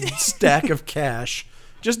ham-sized stack of cash.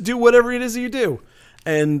 Just do whatever it is you do.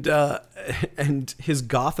 And his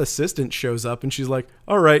goth assistant shows up, and she's like,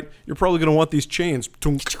 "All right, you're probably gonna want these chains."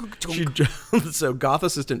 So goth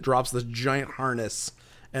assistant drops this giant harness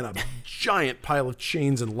and a giant pile of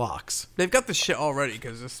chains and locks. They've got the shit already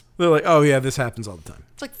because They're like, "Oh yeah, this happens all the time."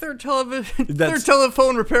 it's like third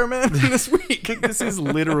telephone repairman this week. This is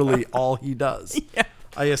literally all he does. Yeah.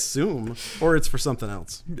 I assume, or it's for something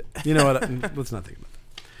else. You know what? Let's not think about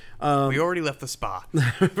it. We already left the spa.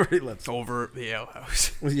 Already left. Over the ale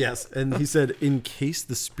house. Yes, and he said, in case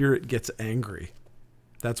the spirit gets angry.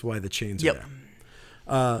 That's why the chains are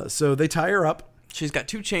there. So they tie her up. She's got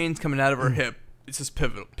 2 chains coming out of her hip. This is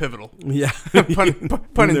pivotal. Yeah.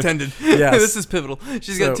 pun intended. Yes. This is pivotal.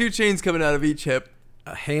 She's got 2 chains coming out of each hip.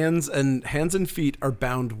 Hands and feet are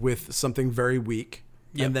bound with something very weak,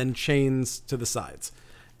 and then chains to the sides.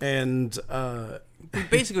 And we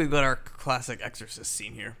basically got our classic Exorcist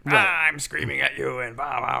scene here. Right. I'm screaming at you and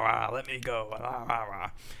blah, blah, blah, let me go. Blah, blah, blah.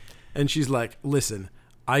 And she's like, "Listen,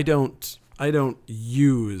 I don't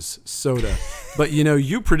use soda, but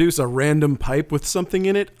you produce a random pipe with something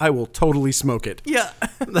in it, I will totally smoke it." Yeah.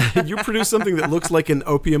 You produce something that looks like an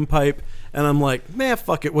opium pipe, and I'm like, "Man,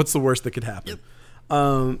 fuck it. What's the worst that could happen?"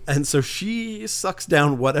 Yep. And so she sucks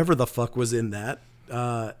down whatever the fuck was in that,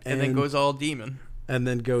 and then goes all demon. And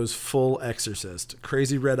then goes full exorcist.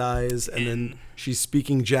 Crazy red eyes, and then she's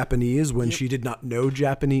speaking Japanese when she did not know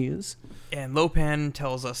Japanese. And Lopan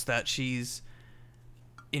tells us that she's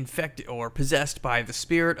infected or possessed by the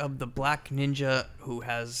spirit of the black ninja who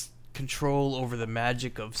has control over the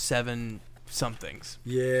magic of 7 somethings.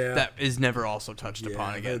 Yeah. That is never also touched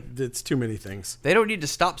upon again. It's too many things. They don't need to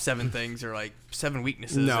stop 7 things or like 7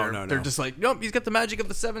 weaknesses. No. They're just like, nope, he's got the magic of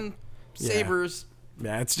the 7 sabers.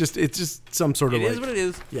 Yeah, it's just some sort of It is what it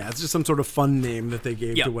is. Yeah, it's just some sort of fun name that they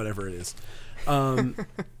gave to whatever it is. And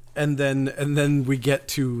then we get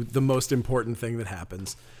to the most important thing that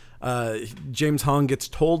happens. James Hong gets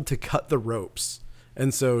told to cut the ropes.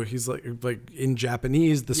 And so he's like in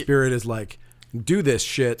Japanese, the spirit is like, "Do this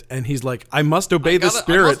shit," and he's like, "I must obey the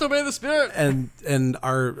spirit." I must obey the spirit. And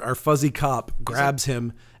our fuzzy cop grabs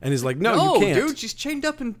him and he's like, "No, you can't, dude. She's chained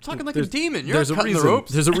up and talking like a demon. You're not cutting the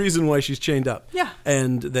ropes." There's a reason why she's chained up. Yeah.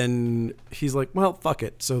 And then he's like, "Well, fuck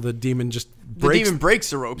it." So the demon just breaks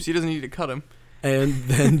the ropes. He doesn't need to cut him. And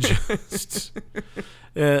then just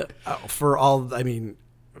for all, I mean,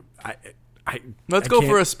 Let's go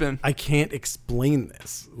for a spin. I can't explain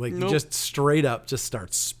this. Like, just straight up just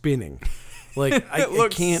starts spinning. Like, it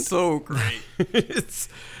looks can't. So great.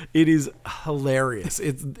 It is hilarious.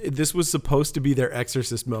 This was supposed to be their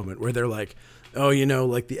Exorcist moment where they're like, "Oh,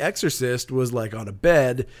 like the Exorcist was like on a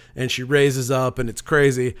bed and she raises up and it's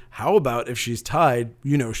crazy. How about if she's tied?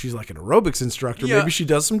 She's like an aerobics instructor. Yeah. Maybe she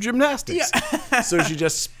does some gymnastics." Yeah. So she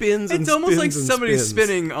just spins and it's spins. It's almost like and somebody's spins.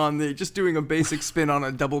 spinning just doing a basic spin on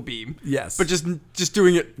a double beam. Yes. But just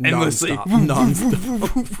doing it endlessly.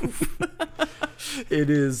 Non-stop.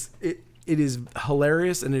 It is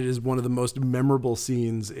hilarious, and it is one of the most memorable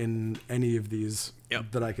scenes in any of these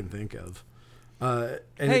that I can think of.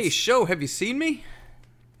 Hey, Show, have you seen me?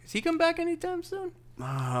 Is he come back anytime soon?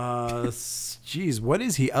 Geez, what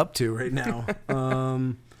is he up to right now?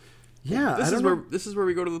 Yeah, this is where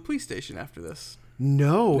we go to the police station after this.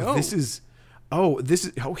 No. This is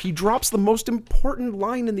he drops the most important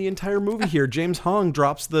line in the entire movie here. James Hong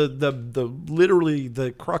drops the literally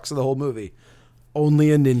the crux of the whole movie.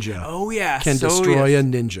 Only a ninja can destroy a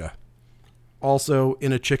ninja. Also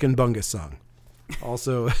in a Chicken Bungus song.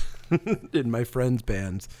 Also in my friend's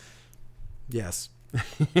band. Yes.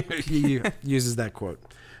 He uses that quote.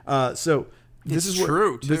 So this is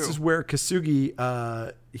where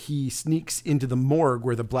Kasugi he sneaks into the morgue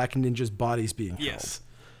where the black ninja's body's being held.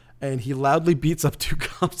 And he loudly beats up 2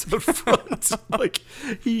 cops out front. Like,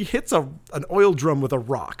 he hits an oil drum with a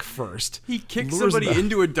rock first. He kicks somebody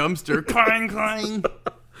into a dumpster. Clang, clang.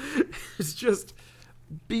 It's just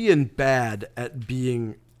being bad at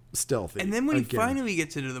being stealthy. And then when he finally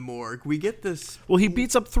gets into the morgue, we get this. Well, he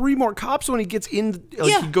beats up 3 more cops when he gets in.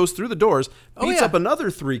 He goes through the doors, beats up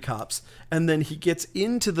another 3 cops, and then he gets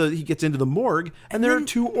into the morgue, and there are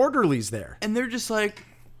 2 orderlies there. And they're just like,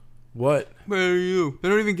 "What? Where are you?" They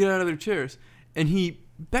don't even get out of their chairs. And he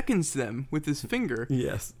beckons them with his finger.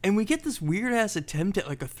 Yes. And we get this weird ass attempt at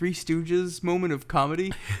like a Three Stooges moment of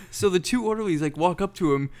comedy. So the 2 orderlies like walk up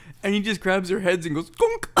to him and he just grabs their heads and goes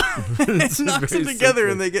gunk and knocks them together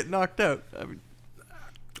and they get knocked out. I mean,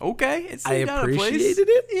 okay. I appreciated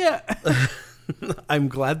it. Yeah. I'm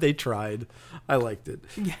glad they tried. I liked it.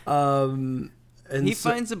 Yeah. And he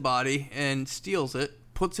finds a body and steals it.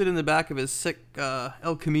 Puts it in the back of his sick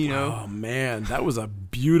El Camino. Oh, man. That was a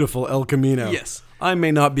beautiful El Camino. Yes. I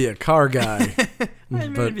may not be a car guy,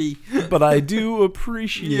 but I do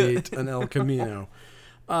appreciate an El Camino.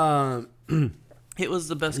 It was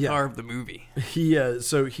the best car of the movie.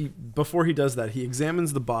 So before he does that, he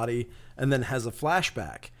examines the body and then has a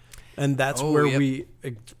flashback, and that's where we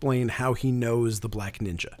explain how he knows the Black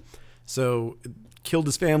Ninja. So killed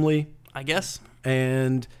his family, I guess,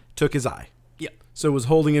 and took his eye. Yep. So was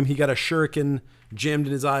holding him. He got a shuriken jammed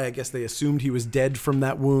in his eye. I guess they assumed he was dead from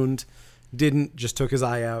that wound. Didn't, just took his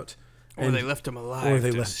eye out. Or they left him alive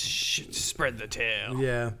to spread the tale.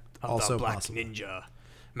 Yeah. Of also the Black possible. Ninja,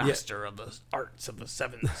 master of the arts of the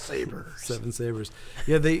Seven Sabers. Seven Sabers.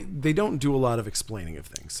 Yeah, they don't do a lot of explaining of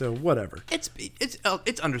things, so whatever.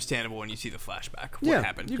 It's understandable when you see the flashback. What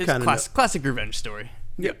happened? You kind of classic revenge story.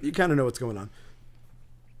 Yeah, you kind of know what's going on.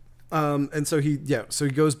 And so he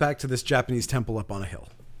goes back to this Japanese temple up on a hill.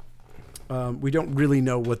 We don't really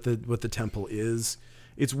know what the temple is.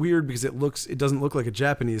 It's weird because it doesn't look like a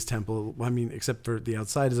Japanese temple. I mean, except for the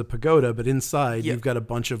outside is a pagoda, but inside you've got a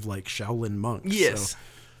bunch of like Shaolin monks. Yes,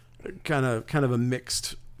 so kind of a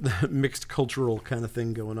mixed cultural kind of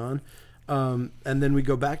thing going on. And then we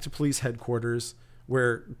go back to police headquarters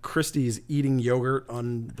where Christy's eating yogurt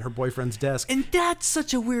on her boyfriend's desk. And that's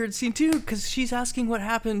such a weird scene too, because she's asking what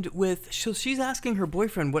happened she's asking her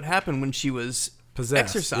boyfriend what happened when she was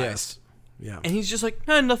possessed. Exercised. Yes. Yeah. And he's just like,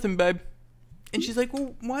 nothing, babe. And she's like,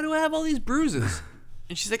 well, why do I have all these bruises?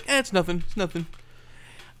 And she's like, it's nothing. It's nothing.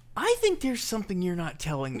 I think there's something you're not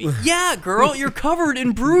telling me. Yeah, girl, you're covered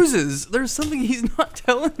in bruises. There's something he's not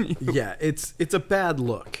telling you. Yeah, it's a bad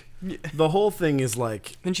look. Yeah. The whole thing is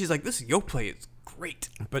like... Then she's like, this yoke play is great.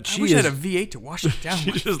 But I wish I had a V8 to wash it down.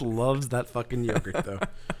 She just loves that fucking yogurt,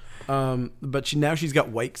 though. But she's got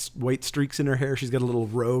white streaks in her hair. She's got a little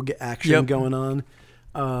rogue action going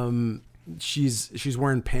on. She's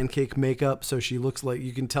wearing pancake makeup, so she looks like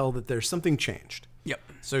you can tell that there's something changed. Yep.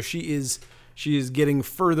 So she is getting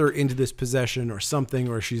further into this possession or something,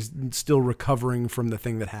 or she's still recovering from the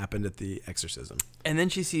thing that happened at the exorcism. And then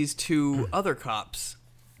she sees two other cops.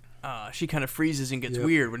 She kind of freezes and gets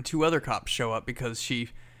weird when two other cops show up because we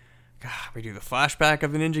do the flashback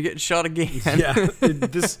of the ninja getting shot again. Yeah.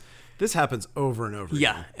 This happens over and over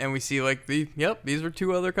again. And we see like these were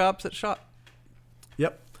two other cops that shot.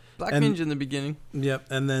 Yep. Black Ninja in the beginning. Yep.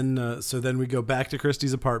 And then so then we go back to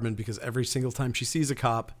Christy's apartment because every single time she sees a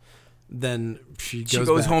cop, then she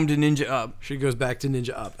goes home to Ninja Up. She goes back to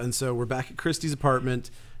Ninja Up. And so we're back at Christy's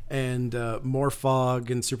apartment and more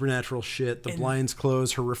fog and supernatural shit. The blinds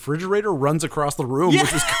close. Her refrigerator runs across the room,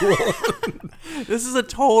 which is cool. This is a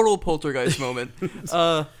total poltergeist moment.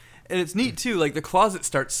 And it's neat too, like the closet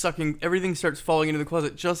starts sucking, everything starts falling into the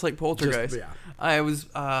closet just like Poltergeist.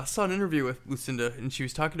 I saw an interview with Lucinda and she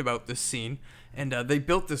was talking about this scene, and they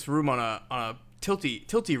built this room on a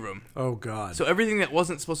tilty room. Oh god. So everything that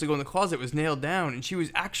wasn't supposed to go in the closet was nailed down, and she was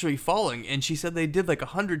actually falling, and she said they did like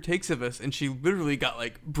 100 takes of this, and she literally got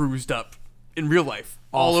like bruised up in real life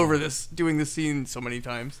all over this, doing this scene so many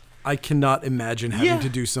times. I cannot imagine having to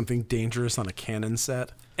do something dangerous on a Canon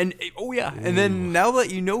set. And and then now that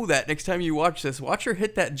you know that, next time you watch this, watch her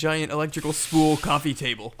hit that giant electrical spool coffee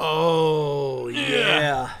table. Oh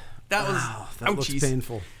yeah, that was that looks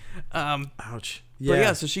painful. Ouch. Yeah.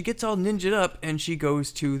 But so she gets all ninja'd up and she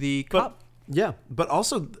goes to the cop. But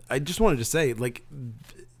also I just wanted to say, like,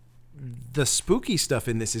 the spooky stuff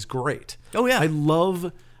in this is great. Oh yeah,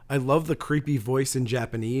 I love the creepy voice in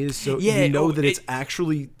Japanese, so you know that it's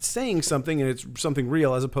actually saying something and it's something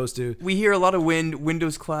real as opposed to... We hear a lot of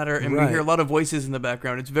windows clatter, and we hear a lot of voices in the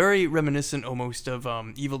background. It's very reminiscent almost of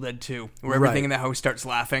Evil Dead 2, where everything in the house starts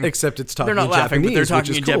laughing. Except it's talking in Japanese, laughing, but they're talking which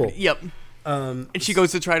is in cool. Japanese. Yep. And she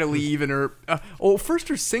goes to try to leave, and her first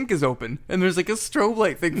her sink is open, and there's like a strobe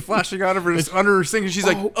light thing flashing out of her under her sink, and she's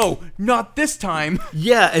like, "Oh, not this time!"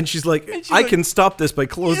 Yeah, and she's like, "I can stop this by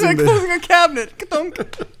closing closing a cabinet."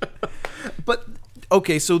 But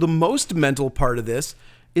okay, so the most mental part of this,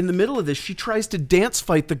 in the middle of this, she tries to dance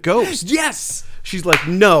fight the ghost. Yes. She's like,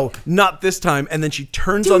 "No, not this time," and then she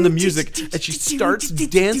turns on the music and she starts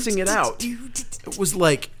dancing it out. It was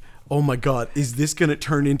like, oh my god, is this going to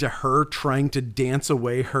turn into her trying to dance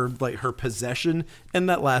away her possession? And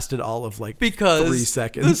that lasted all of 3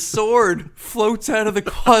 seconds. The sword floats out of the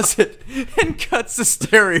closet and cuts the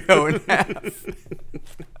stereo in half.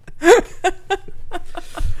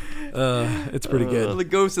 It's pretty good. The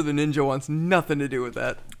ghost of the ninja wants nothing to do with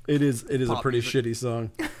that. It is a pretty shitty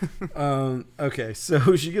song. Okay,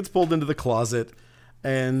 so she gets pulled into the closet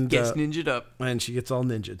and gets ninja'd up, and she gets all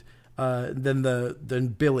ninja'd. Then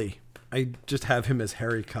Billy, I just have him as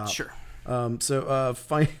Harry Cop. Sure.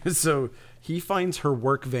 So he finds her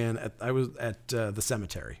work van at the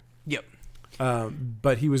cemetery. Yep.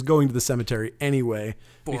 But he was going to the cemetery anyway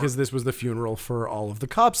because this was the funeral for all of the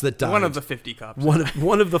cops that died. One of the 50 cops. One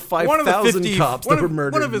of the 5,000 cops that were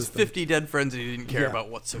murdered. One of his 50 dead friends that he didn't care about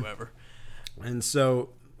whatsoever. And so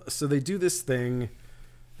they do this thing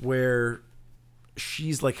where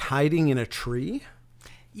she's like hiding in a tree.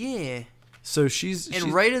 Yeah. So she's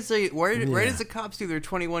right as the cops do their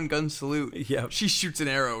 21 gun salute, she shoots an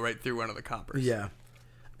arrow right through one of the coppers. Yeah.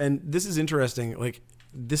 And this is interesting. Like,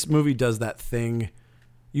 this movie does that thing.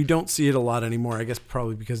 You don't see it a lot anymore. I guess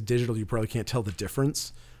probably because digital, you probably can't tell the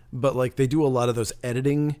difference. But like, they do a lot of those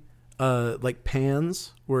editing, like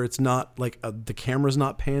pans where it's not like the camera's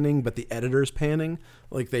not panning, but the editor's panning.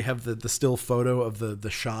 Like, they have the still photo of the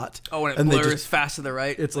shot. Oh, and it blurs fast to the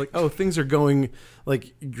right. It's like, oh, things are going,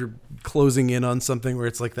 like, you're closing in on something where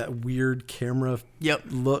it's like that weird camera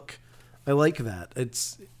look. I like that.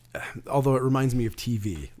 It's, although it reminds me of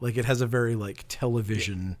TV. Like, it has a very, like,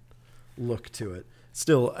 television look to it.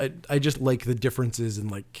 Still, I just like the differences in,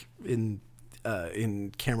 like, in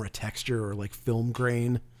camera texture or, like, film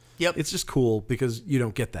grain. Yep. It's just cool because you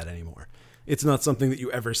don't get that anymore. It's not something that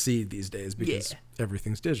you ever see these days because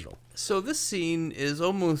everything's digital. So this scene is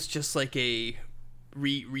almost just like a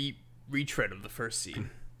retread of the first scene.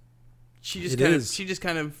 She just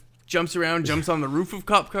kind of jumps around, jumps on the roof of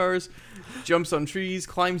cop cars, jumps on trees,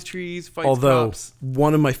 climbs trees, fights cops.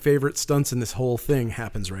 One of my favorite stunts in this whole thing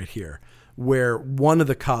happens right here, where one of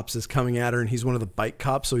the cops is coming at her and he's one of the bike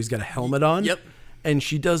cops, so he's got a helmet on. Yep. And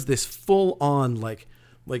she does this full on like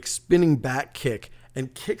spinning back kick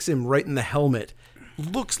and kicks him right in the helmet.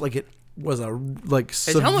 Looks like it was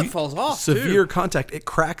his helmet falls off. Severe contact. It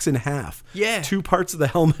cracks in half. Yeah. 2 parts of the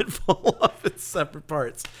helmet fall off in separate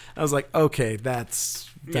parts. I was like, okay, that's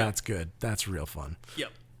good. That's real fun.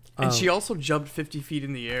 Yep. And she also jumped 50 feet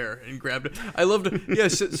in the air and grabbed it. I loved it. Yeah,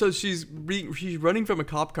 so she's running from a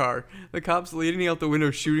cop car. The cop's leaning out the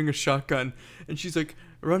window shooting a shotgun. And she's like,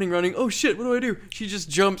 running. Oh, shit, what do I do? She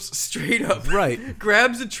just jumps straight up. Right.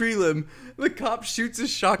 Grabs a tree limb. The cop shoots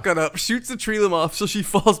his shotgun up, shoots the tree limb off, so she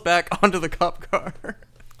falls back onto the cop car.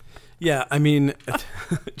 Yeah, I mean,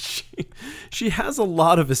 she has a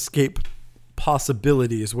lot of escape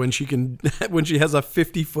possibilities when she has a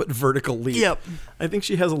 50-foot vertical leap. Yep. I think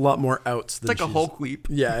she has a lot more outs than it's like a Hulk leap.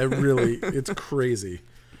 Yeah, it's crazy.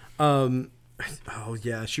 Oh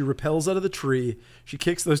yeah, she rappels out of the tree. She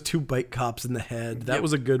kicks those 2 bike cops in the head. That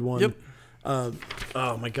was a good one. Yep.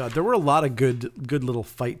 Oh my god, there were a lot of good little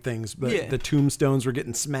fight things, but the tombstones were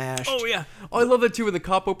getting smashed. Oh yeah. Oh, I love that too when the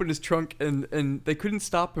cop opened his trunk and they couldn't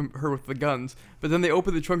stop her with the guns, but then they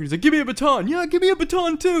opened the trunk and he's like, "Give me a baton." Yeah, give me a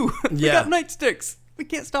baton too. We got nightsticks. We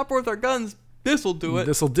can't stop her with our guns. This'll do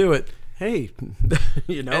it. Hey,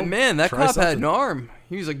 you know. And man, that cop had an arm.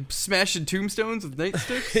 He was like smashing tombstones with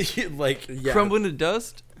nightsticks. Crumbling to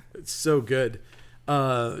dust. It's so good.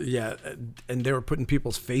 And they were putting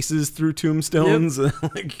people's faces through tombstones.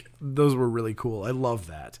 Yep. Like, those were really cool. I love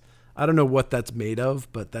that. I don't know what that's made of,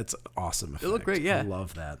 but that's awesome effect. It looked great, yeah. I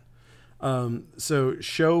love that. So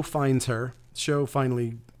Sho finds her. Sho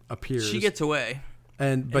finally appears. She gets away.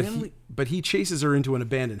 But he chases her into an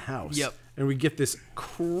abandoned house. Yep. And we get this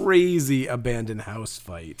crazy abandoned house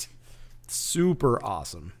fight. Super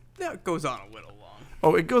awesome. That goes on a little long.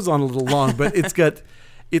 Oh, it goes on a little long, but it's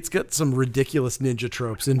got some ridiculous ninja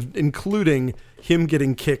tropes, including him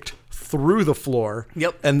getting kicked through the floor.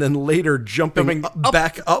 Yep. And then later jumping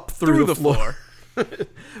back up through the floor.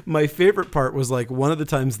 My favorite part was like one of the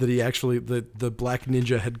times that he actually, the black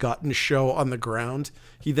ninja had gotten Sho on the ground.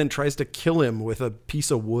 He then tries to kill him with a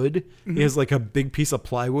piece of wood. Mm-hmm. He has like a big piece of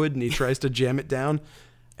plywood and he tries to jam it down.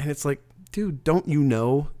 And it's like, dude, don't you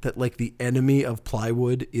know that like the enemy of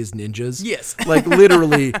plywood is ninjas? Yes. Like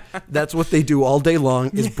literally that's what they do all day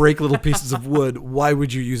long is break little pieces of wood. Why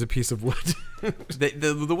would you use a piece of wood?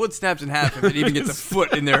 The wood snaps in half if it even gets a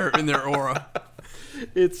foot in their aura.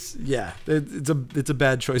 It's a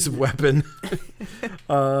bad choice of weapon.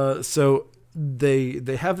 So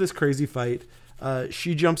they have this crazy fight.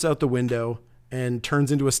 She jumps out the window and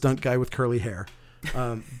turns into a stunt guy with curly hair.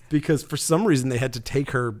 Because for some reason they had to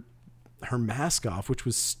take her mask off, which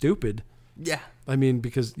was stupid. Yeah. I mean,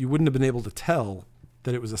 because you wouldn't have been able to tell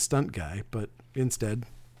that it was a stunt guy, but instead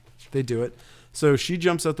they do it. So she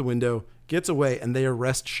jumps out the window, gets away, and they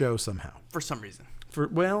arrest Sho somehow. For some reason.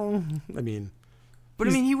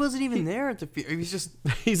 But he wasn't even there at the he was just...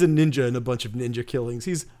 He's a ninja in a bunch of ninja killings.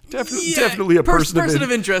 He's definitely a person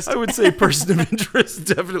of interest. I would say person of interest,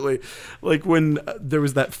 definitely. Like when there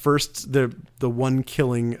was that first, the one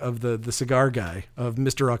killing of the cigar guy, of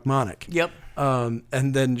Mr. Ochmonic. Yep.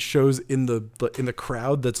 And then shows in the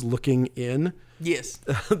crowd that's looking in. Yes.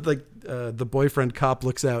 Like the boyfriend cop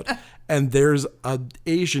looks out, and there's a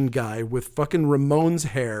Asian guy with fucking Ramon's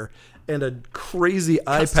hair and a crazy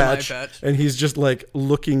eye patch, and he's just like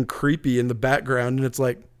looking creepy in the background, and it's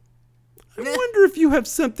like, I wonder if you have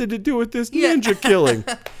something to do with this ninja killing.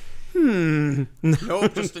 No,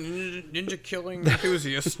 just a ninja killing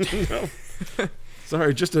enthusiast. No.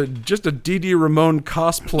 Sorry, just a Didi Ramon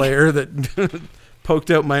cosplayer that poked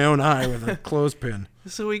out my own eye with a clothespin.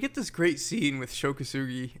 So we get this great scene with Sho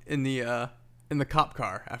Kosugi in the cop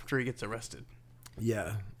car after he gets arrested.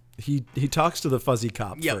 Yeah. He talks to the fuzzy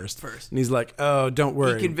cop first. And he's like, oh, don't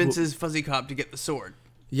worry. He convinces fuzzy cop to get the sword.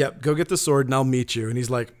 Yep, go get the sword and I'll meet you. And he's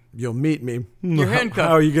like, you'll meet me. You're handcuffed.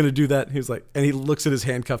 How are you going to do that? And he was like, and he looks at his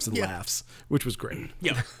handcuffs and laughs, which was great.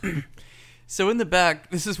 Yeah. So in the back,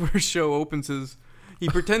 this is where Sho opens he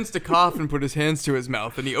pretends to cough and put his hands to his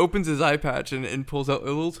mouth, and he opens his eye patch and pulls out a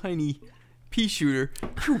little tiny pea shooter,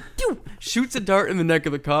 shoots a dart in the neck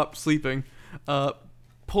of the cop sleeping,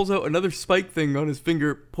 pulls out another spike thing on his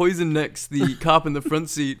finger, poison necks the cop in the front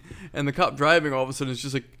seat, and the cop driving all of a sudden is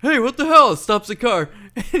just like, hey, what the hell? Stops the car.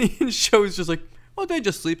 And Sho's just like, oh, they're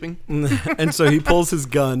just sleeping. And so he pulls his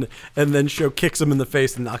gun, and then Sho kicks him in the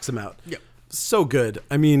face and knocks him out. Yep. So good.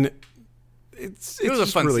 I mean, it's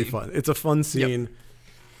just really scene. Fun. It's a fun scene. Yep.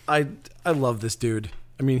 I love this dude.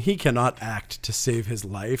 I mean, he cannot act to save his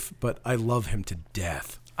life, but I love him to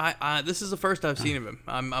death. This is the first I've seen of him.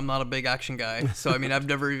 I'm not a big action guy, so I mean, I've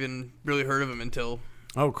never even really heard of him until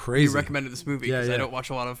crazy. You recommended this movie because I don't watch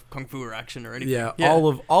a lot of kung fu or action or anything. Yeah. all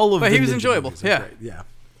of. But he was enjoyable. Yeah, yeah.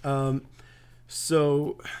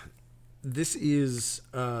 So this is.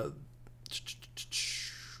 So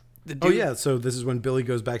this is when Billy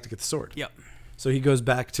goes back to get the sword. Yep. So he goes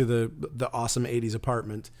back to the awesome 80s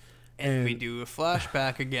apartment. And we do a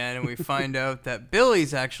flashback again, and we find out that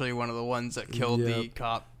Billy's actually one of the ones that killed the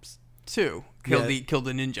cops too. Killed the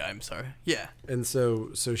ninja, I'm sorry. Yeah. And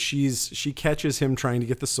so she catches him trying to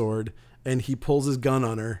get the sword, and he pulls his gun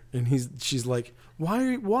on her, and she's like,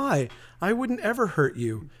 Why? I wouldn't ever hurt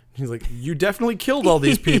you. And he's like, you definitely killed all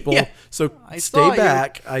these people. So stay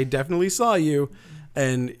back. I definitely saw you.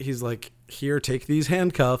 And he's like, here, take these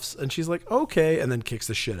handcuffs. And she's like, okay. And then kicks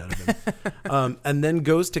the shit out of him. And then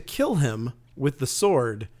goes to kill him with the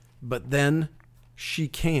sword. But then she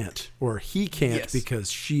can't, or he can't,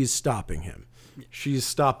 because she's stopping him. She's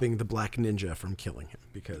stopping the black ninja from killing him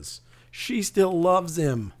because she still loves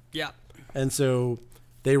him. Yeah. And so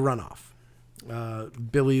they run off.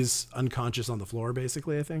 Billy's unconscious on the floor,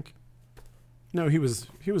 basically, I think. No, he was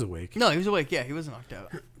awake. No, he was awake. Yeah, he was knocked out.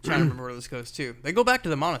 I'm trying to remember where this goes to. They go back to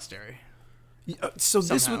the monastery. So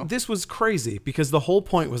this was crazy because the whole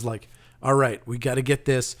point was like, all right, we got to get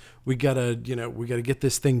this. We got to get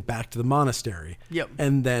this thing back to the monastery. Yep.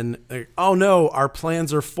 And then, oh no, our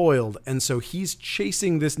plans are foiled. And so he's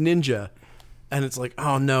chasing this ninja, and it's like,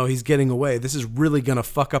 oh no, he's getting away. This is really gonna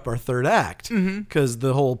fuck up our third act because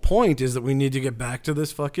the whole point is that we need to get back to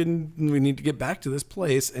this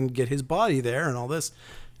place and get his body there and all this.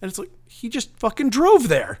 And it's like he just fucking drove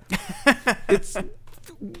there. It's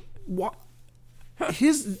what.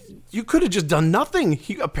 You could have just done nothing.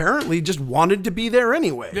 He apparently just wanted to be there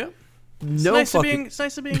anyway. Yeah. It's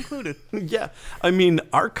nice to be included. Yeah. I mean,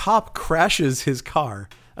 our cop crashes his car.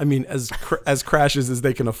 I mean, as crashes as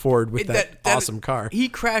they can afford with that awesome car. He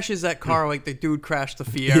crashes that car like the dude crashed the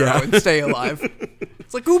Fiero and Stay Alive.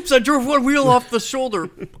 It's like, oops, I drove one wheel off the shoulder.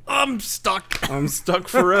 I'm stuck. I'm stuck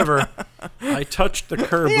forever. I touched the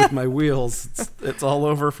curb with my wheels. It's all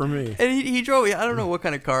over for me. And he drove, I don't know what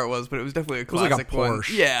kind of car it was, but it was definitely a classic It was like a Porsche.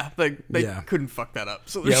 One. Yeah, they couldn't fuck that up.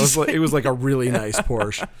 So it was like a really nice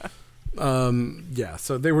Porsche.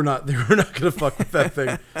 So they were not gonna fuck with that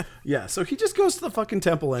thing. Yeah, so he just goes to the fucking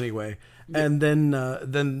temple anyway, and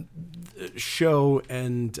then Sho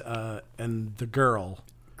and the girl,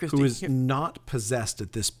 Christy, who is not possessed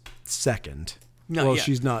at this second. No,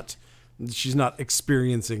 she's not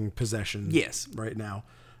experiencing possession. Right now.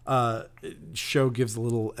 Sho gives a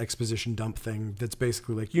little exposition dump thing that's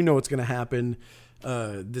basically like, what's gonna happen.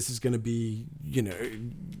 This is going to be,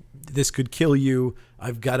 this could kill you.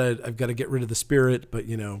 I've got to get rid of the spirit, but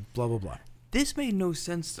blah, blah, blah. This made no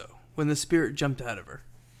sense though, when the spirit jumped out of her.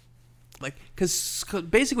 Like, cause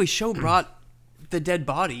basically Sho brought the dead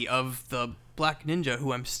body of the black ninja,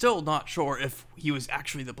 who I'm still not sure if he was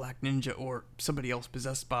actually the black ninja or somebody else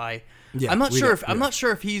possessed by, I'm not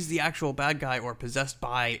sure if he's the actual bad guy or possessed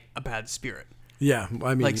by a bad spirit. Yeah.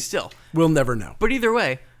 I mean, still, we'll never know. But either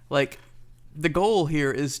way, the goal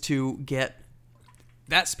here is to get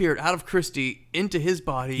that spirit out of Christy into his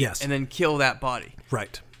body, and then kill that body.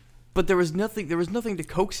 Right. But there was nothing to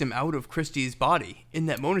coax him out of Christy's body in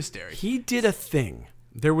that monastery. He did a thing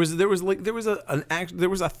There was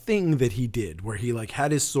a thing that he did where he like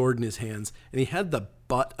had his sword in his hands and he had the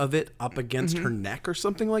butt of it up against her neck or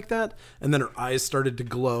something like that, and then her eyes started to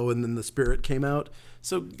glow and then the spirit came out.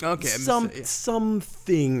 So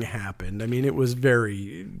something happened. I mean, it was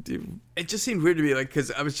very. It just seemed weird to me, like,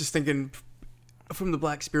 because I was just thinking from the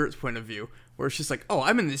Black Spirit's point of view, where it's just like, oh,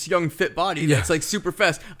 I'm in this young fit body that's like super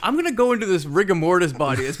fast. I'm gonna go into this rigor mortis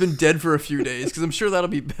body that's been dead for a few days because I'm sure that'll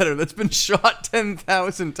be better. That's been shot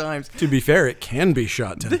 10,000 times. To be fair, it can be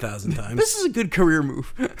shot 10,000 times. This is a good career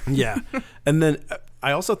move. Yeah, and then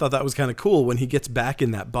I also thought that was kind of cool when he gets back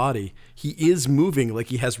in that body. He is moving like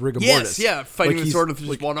he has rigor mortis. Yeah, fighting like the sword with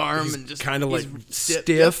just one arm and just kind of like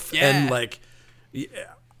stiff and like. Yeah.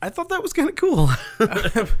 I thought that was kind of cool.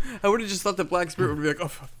 I would have just thought that Black Spirit would be like,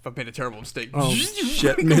 oh, I've made a terrible mistake. Oh,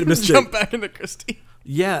 shit, made a mistake. Jump back into Christy.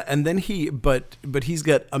 Yeah, and then but he's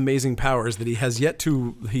got amazing powers that he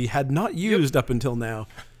had not used up until now.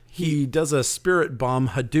 He does a spirit bomb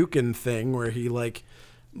Hadouken thing where he like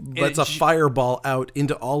lets a fireball out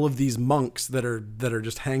into all of these monks that are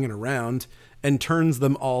just hanging around and turns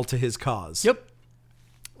them all to his cause. Yep.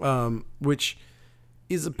 Which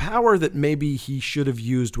is a power that maybe he should have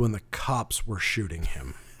used when the cops were shooting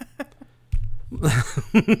him.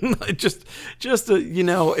 just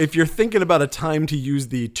if you're thinking about a time to use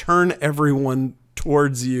the turn everyone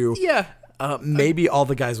towards you, maybe all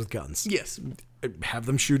the guys with guns. Yes. Have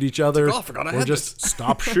them shoot each other, I forgot I had just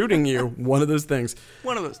stop shooting you. One of those things.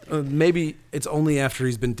 Maybe it's only after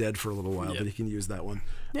he's been dead for a little while that he can use that one.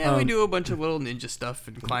 Yeah, we do a bunch of little ninja stuff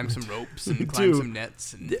and climb some ropes and climb some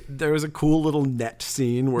nets. And there was a cool little net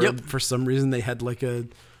scene where for some reason they had like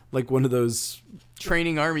one of those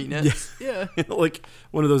training army nets. Yeah. Like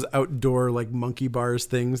one of those outdoor like monkey bars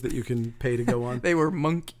things that you can pay to go on. They were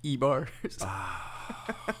monkey bars.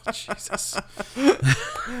 Jesus.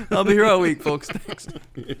 I'll be here all week, folks. Thanks.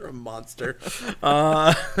 You're a monster.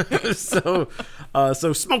 So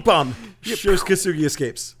smoke bomb. Shows Kasugi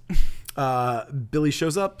escapes. Billy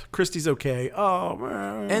shows up. Christy's okay. Oh,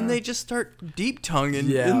 man. And they just start deep tonguing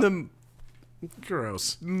in the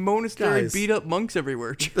gross monastery. Guys, beat up monks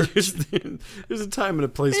everywhere. There's a time and a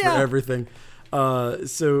place for everything.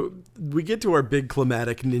 So we get to our big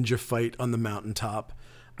climatic ninja fight on the mountaintop,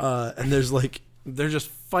 and they're just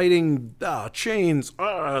fighting chains,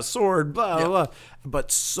 sword, blah, blah,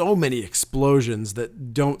 but so many explosions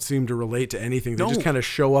that don't seem to relate to anything. They just kind of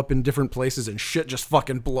show up in different places and shit just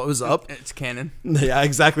fucking blows up. It's canon. Yeah,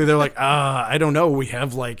 exactly. They're like, I don't know. We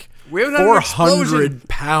have like 400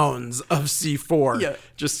 pounds of C4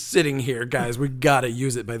 just sitting here, guys. We got to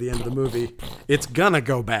use it by the end of the movie. It's going to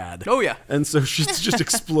go bad. Oh, yeah. And so shit's just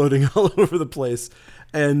exploding all over the place.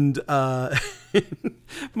 And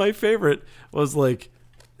my favorite was like,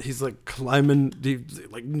 he's like climbing, he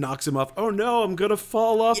like knocks him off. Oh no, I'm gonna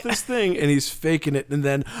fall off this thing, and he's faking it, and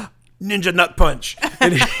then ninja nut punch,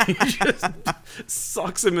 and he just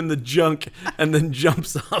socks him in the junk, and then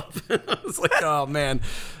jumps up. I was like, oh man,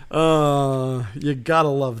 you gotta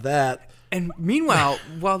love that. And meanwhile,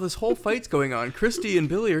 while this whole fight's going on, Christy and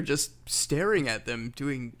Billy are just staring at them,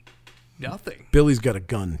 doing nothing. Billy's got a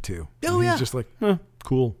gun too. Oh yeah, he's just like,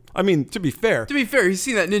 cool. I mean, to be fair, he's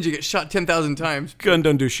seen that ninja get shot 10,000 times. Gun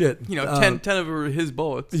don't do shit. You know, 10 of them were his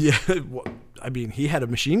bullets. Yeah, well, I mean, he had a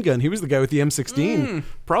machine gun. He was the guy with the M16.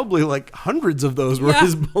 Probably like hundreds of those were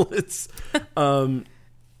his bullets. But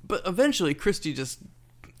eventually, Christy just.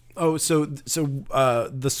 Oh, so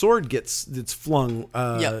the sword gets flung.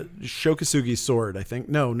 Shokasugi's sword, I think.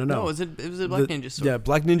 No. No, it was a Black Ninja sword. Yeah,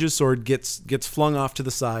 Black Ninja's sword gets flung off to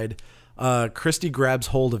the side. Christy grabs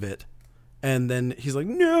hold of it, and then he's like,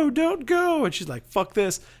 "No, don't go!" And she's like, "Fuck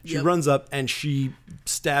this!" She runs up and she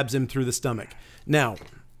stabs him through the stomach. Now,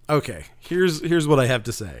 okay, here's what I have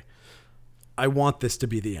to say. I want this to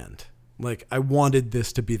be the end. Like, I wanted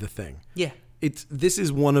this to be the thing. Yeah. This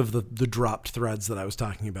is one of the dropped threads that I was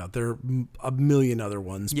talking about. There are a million other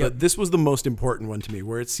ones, but this was the most important one to me,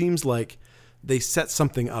 where it seems like they set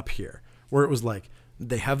something up here, where it was like,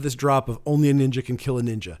 they have this drop of only a ninja can kill a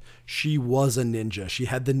ninja. She was a ninja. She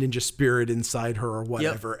had the ninja spirit inside her or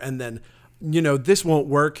whatever. And then, this won't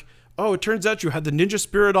work. Oh, it turns out you had the ninja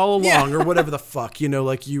spirit all along or whatever the fuck,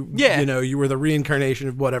 like you were the reincarnation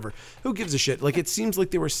of whatever. Who gives a shit? Like, it seems like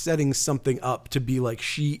they were setting something up to be like,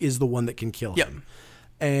 she is the one that can kill him.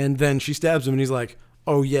 And then she stabs him and he's like,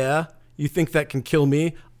 oh yeah, you think that can kill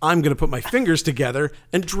me? I'm going to put my fingers together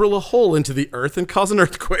and drill a hole into the earth and cause an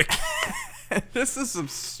earthquake. This is some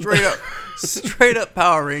straight up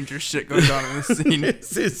Power Rangers shit going on in this scene.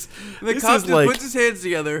 The cop just puts his hands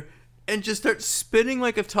together and just starts spinning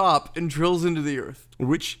like a top and drills into the earth.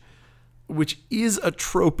 Which which is a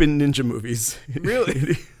trope in ninja movies.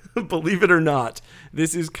 Really? Believe it or not,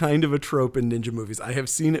 this is kind of a trope in ninja movies. I have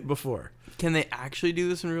seen it before. Can they actually do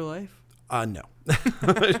this in real life? No.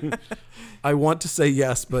 I want to say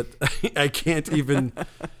yes, but I can't even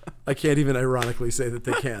ironically say that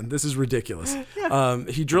they can. This is ridiculous. Yeah.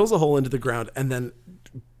 He drills a hole into the ground, and then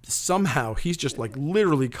somehow he's just like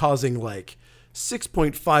literally causing like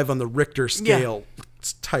 6.5 on the Richter scale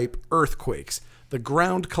type earthquakes. The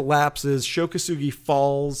ground collapses. Shokasugi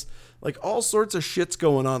falls. Like all sorts of shit's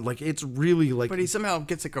going on. Like it's really like. But he somehow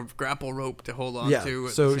gets like a grapple rope to hold on to.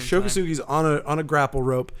 So Shokasugi's on a grapple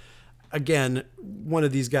rope. Again, one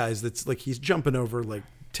of these guys that's like he's jumping over like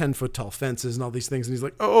 10-foot tall fences and all these things, and he's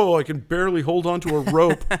like, "Oh, I can barely hold on to a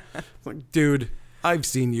rope." It's like, dude, I've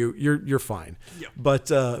seen you. You're fine. Yep. But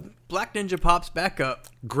Black Ninja pops back up,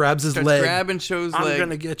 grabs his leg, grabbing Sho's leg. I'm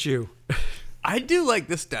gonna get you. I do like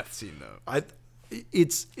this death scene though.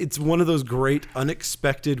 It's one of those great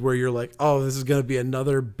unexpected where you're like, oh, this is gonna be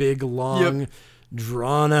another big long. Yep.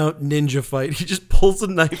 Drawn out ninja fight. He just pulls a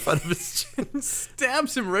knife out of his chin,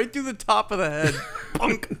 stabs him right through the top of the head.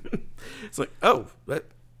 Punk. It's like, oh,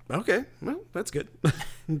 okay, well, that's good.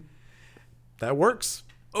 That works.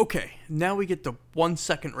 Okay, now we get the 1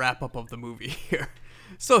 second wrap up of the movie here.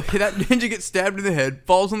 So that ninja gets stabbed in the head,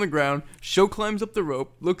 falls on the ground. Sho climbs up the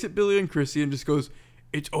rope, looks at Billy and Chrissy, and just goes,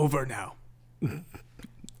 "It's over now."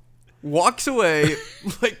 Walks away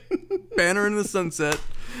like Banner in the sunset.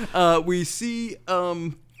 We see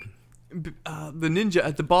the ninja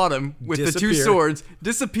at the bottom with the two swords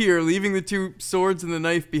disappear, leaving the two swords and the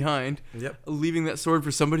knife behind. Yep. Leaving that sword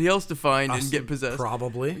for somebody else to find and get possessed.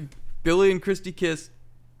 Probably. Billy and Christy kiss.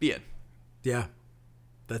 The end. Yeah.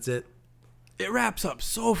 That's it. It wraps up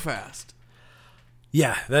so fast.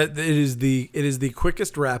 Yeah, it is the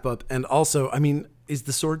quickest wrap up, and also, I mean, is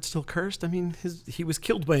the sword still cursed? I mean, he was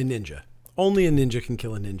killed by a ninja. Only a ninja can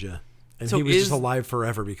kill a ninja. And so he was just alive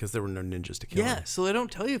forever because there were no ninjas to kill him. Yeah, so they don't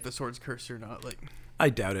tell you if the sword's cursed or not. Like, I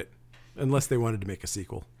doubt it. Unless they wanted to make a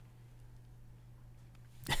sequel.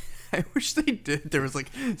 I wish they did. There was like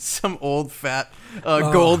some old fat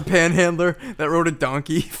gold panhandler that rode a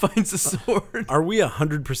donkey, finds a sword. Are we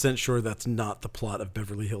 100% sure that's not the plot of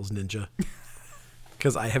Beverly Hills Ninja?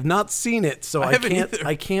 Because I have not seen it, so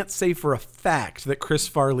I can't say for a fact that Chris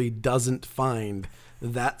Farley doesn't find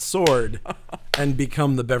that sword and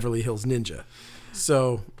become the Beverly Hills Ninja.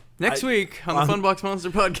 So next week on the Funbox Monster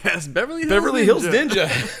podcast, Beverly Hills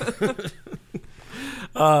Ninja.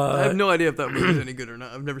 I have no idea if that movie's any good or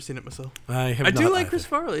not. I've never seen it myself. I do like Chris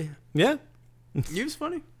Farley. Yeah, he was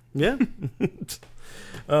funny. Yeah.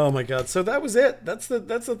 Oh my God! So that was it. That's the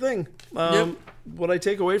thing. What I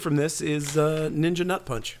take away from this is Ninja Nut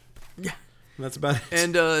Punch. Yeah, that's about it.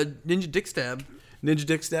 And Ninja Dick Stab. Ninja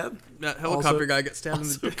Dick Stab. That helicopter guy got stabbed in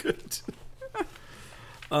the dick. Good.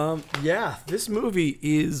 Yeah, this movie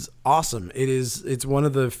is awesome. It's one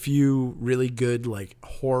of the few really good like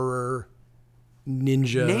horror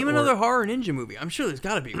ninja. Name another horror ninja movie. I'm sure there's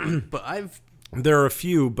got to be one, but there are a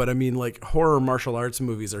few, but I mean like horror martial arts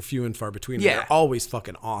movies are few and far between. Yeah, they're always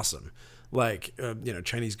fucking awesome. Like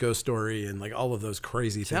Chinese Ghost Story and like all of those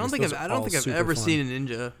crazy things. I don't think I've ever seen a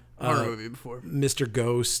ninja horror movie before. Mr.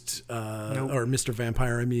 Ghost or Mr.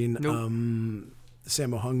 Vampire. I mean, the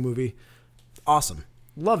Sammo Hung movie. Awesome,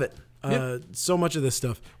 love it. Yep. So much of this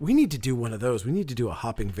stuff. We need to do one of those. We need to do a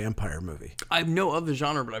hopping vampire movie. I know of the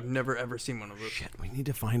genre, but I've never ever seen one of those. Shit, we need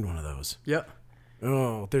to find one of those. Yep.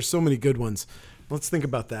 Oh, there's so many good ones. Let's think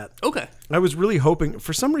about that. Okay. I was really hoping,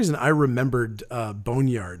 for some reason, I remembered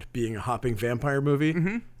Boneyard being a hopping vampire movie,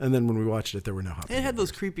 and then when we watched it, there were no hopping. It had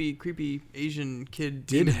those creepy Asian kid.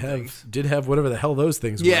 Did have whatever the hell those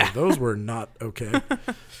things were. Those were not okay.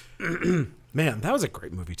 Man, that was a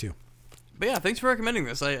great movie too. But yeah, thanks for recommending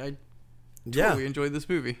this. I totally enjoyed this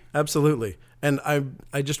movie. Absolutely, and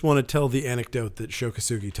I just want to tell the anecdote that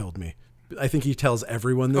Shokasugi told me. I think he tells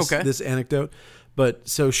everyone this anecdote. But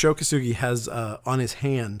so Shokasugi has on his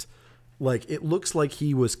hand, like it looks like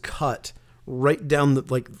he was cut right down the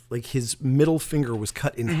like his middle finger was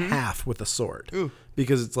cut in half with a sword. Ooh.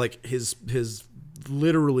 Because it's like his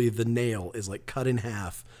literally the nail is like cut in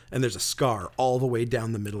half and there's a scar all the way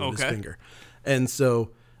down the middle of his finger. And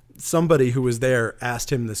so somebody who was there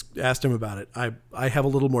asked him about it. I have a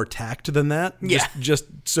little more tact than that. Just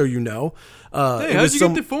so you know. Hey, how'd you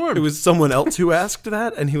get deformed? It was someone else who asked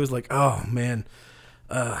that, and he was like, "Oh man,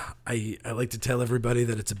 I like to tell everybody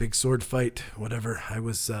that it's a big sword fight. Whatever. I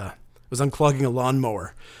was unclogging a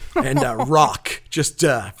lawnmower, and rock just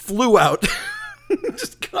flew out,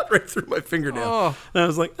 just cut right through my fingernail." Oh. And I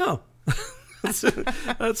was like, "Oh, that's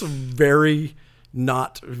a very."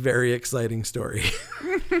 not very exciting story.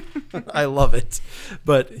 I love it,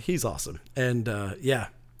 but he's awesome. And yeah.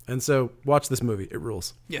 And so watch this movie. It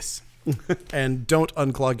rules. Yes. And don't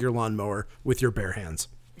unclog your lawnmower with your bare hands.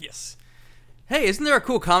 Yes. Hey, isn't there a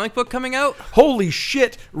cool comic book coming out? Holy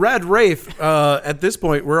shit. Rad Wraith. At this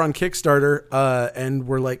point, we're on Kickstarter, and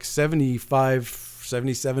we're like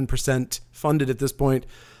 77% funded at this point.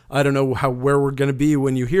 I don't know where we're going to be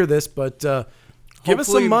when you hear this, but give us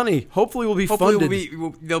some money. Hopefully we'll be funded.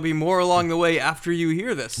 There'll be more along the way after you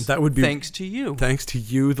hear this. That would be thanks to you. Thanks to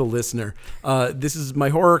you, the listener. This is my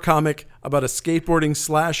horror comic about a skateboarding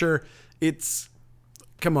slasher.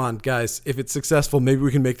 Come on, guys. If it's successful, maybe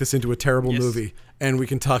we can make this into a terrible movie, and we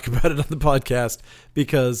can talk about it on the podcast,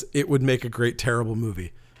 because it would make a great terrible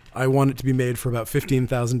movie. I want it to be made for about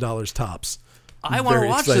 $15,000 tops. I want to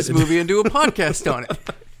watch this movie and do a podcast on it.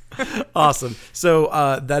 Awesome. So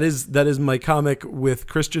that is my comic with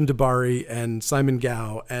Christian Dabari and Simon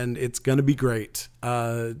Gao, and it's going to be great.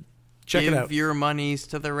 Check it out. Give your monies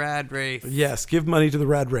to the Rad Wraith. Yes, give money to the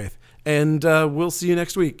Rad Wraith. And we'll see you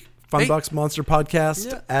next week. Funbox Monster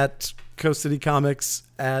Podcast at Coast City Comics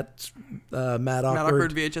at Matt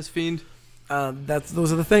Awkward VHS Fiend.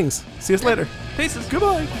 Those are the things. See us later. Peace.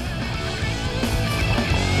 Goodbye.